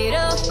light it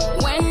up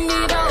when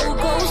it all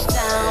goes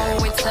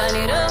down. We turn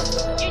it up.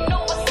 You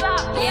know what's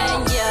up?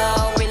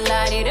 Yeah, we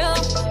light it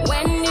up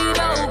when it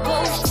all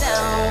goes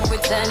down. We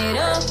turn it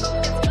up.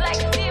 It's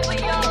like Diva,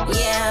 yo.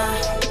 Yeah.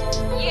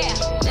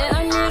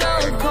 When it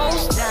all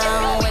goes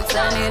down, we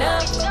turn it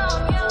up.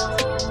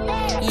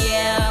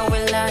 Yeah, we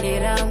light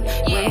it up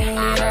when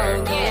it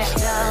all goes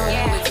down.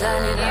 We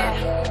turn it up.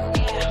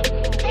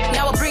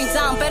 Now I bring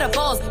down better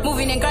balls,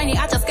 moving and grinding.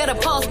 I just gotta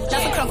pause.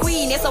 That's a crown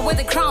queen, yes, I wear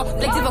the crown.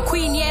 Like Diva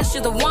queen, yes,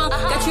 she's the one.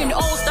 Got you in the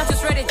old stuff,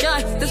 just ready to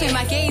judge. This be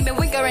my game, and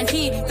we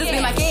guarantee. This be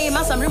my game,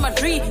 I'm some Real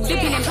Madrid.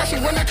 Sleeping and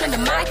touching when I turn the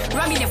mic.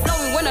 Rhyming and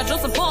flowing when I draw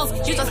some balls.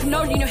 You just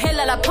know in your head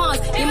like a pawns.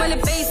 In my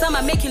base,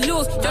 I'ma make you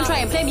lose. Don't try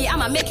and play me,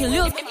 I'ma make you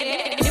lose.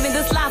 Living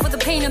this life with the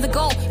pain and the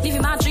goal.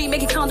 Living my dream,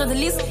 make it count on the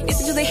list.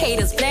 Listen to the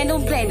haters, plan,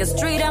 don't plan. The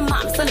straight up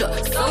mom, so look,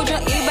 soldier.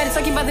 Everybody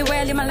talking about the way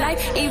I live my life.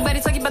 Everybody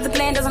talking about the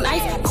plan, doesn't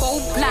ice.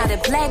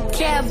 Cold-blooded, black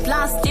cat,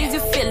 blast, you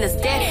feel it's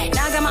dead.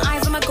 Now I got my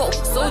eyes on my goal.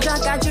 Soldier,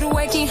 got you to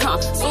working, huh?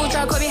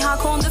 Soldier, got me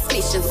hardcore on this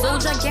mission.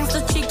 Soldier,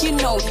 gangster chick, you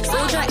know.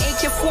 Soldier,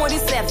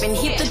 AK-47,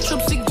 hit the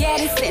troops, you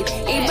get it sent.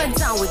 Everybody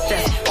down with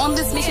this. On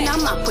this mission,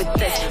 I'm up with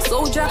this.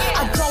 Soldier,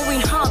 I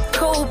going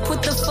hardcore,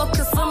 put the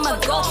focus on my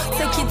goal.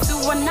 Take it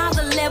to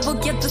another level,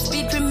 get the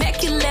speed, we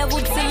make it level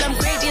till I'm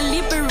ready,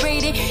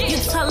 liberated. You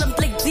tell them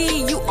Black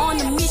D, you on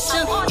a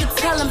mission. You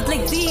tell them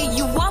Black D,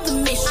 you are the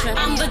mission.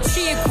 I'm the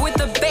chick with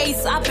the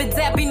bass, I've been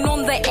dabbing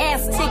on the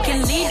ass,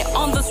 taking lead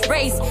on this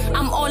race.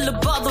 I'm all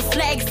about the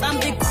flags, I'm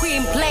the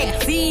queen,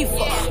 Black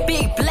Diva,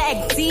 big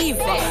Black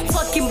Diva.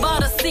 Talking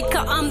about a sticker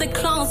on the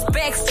clown's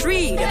back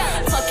street.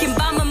 Talking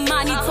about my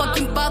money,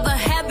 talking about the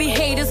heavy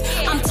haters.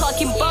 I'm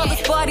talking about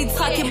this body,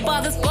 talking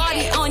about this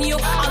body on you.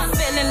 I'm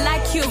feeling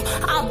like you,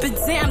 I'll be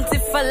damned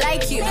if I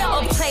like you.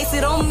 Or place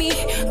it on me,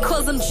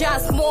 cause I'm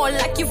just more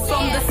like you.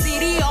 From the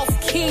city of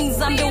kings,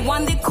 I'm the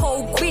one they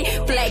call queen.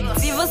 Black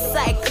Diva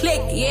side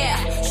click, yeah.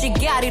 She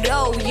got it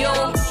all, yo.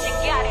 She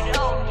got it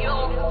all,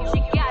 yo. She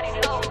got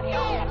it all,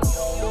 yo.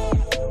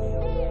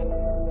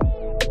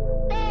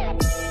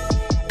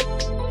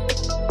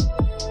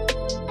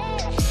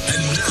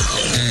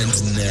 And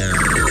now.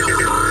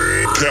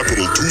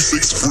 Capital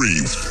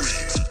 263.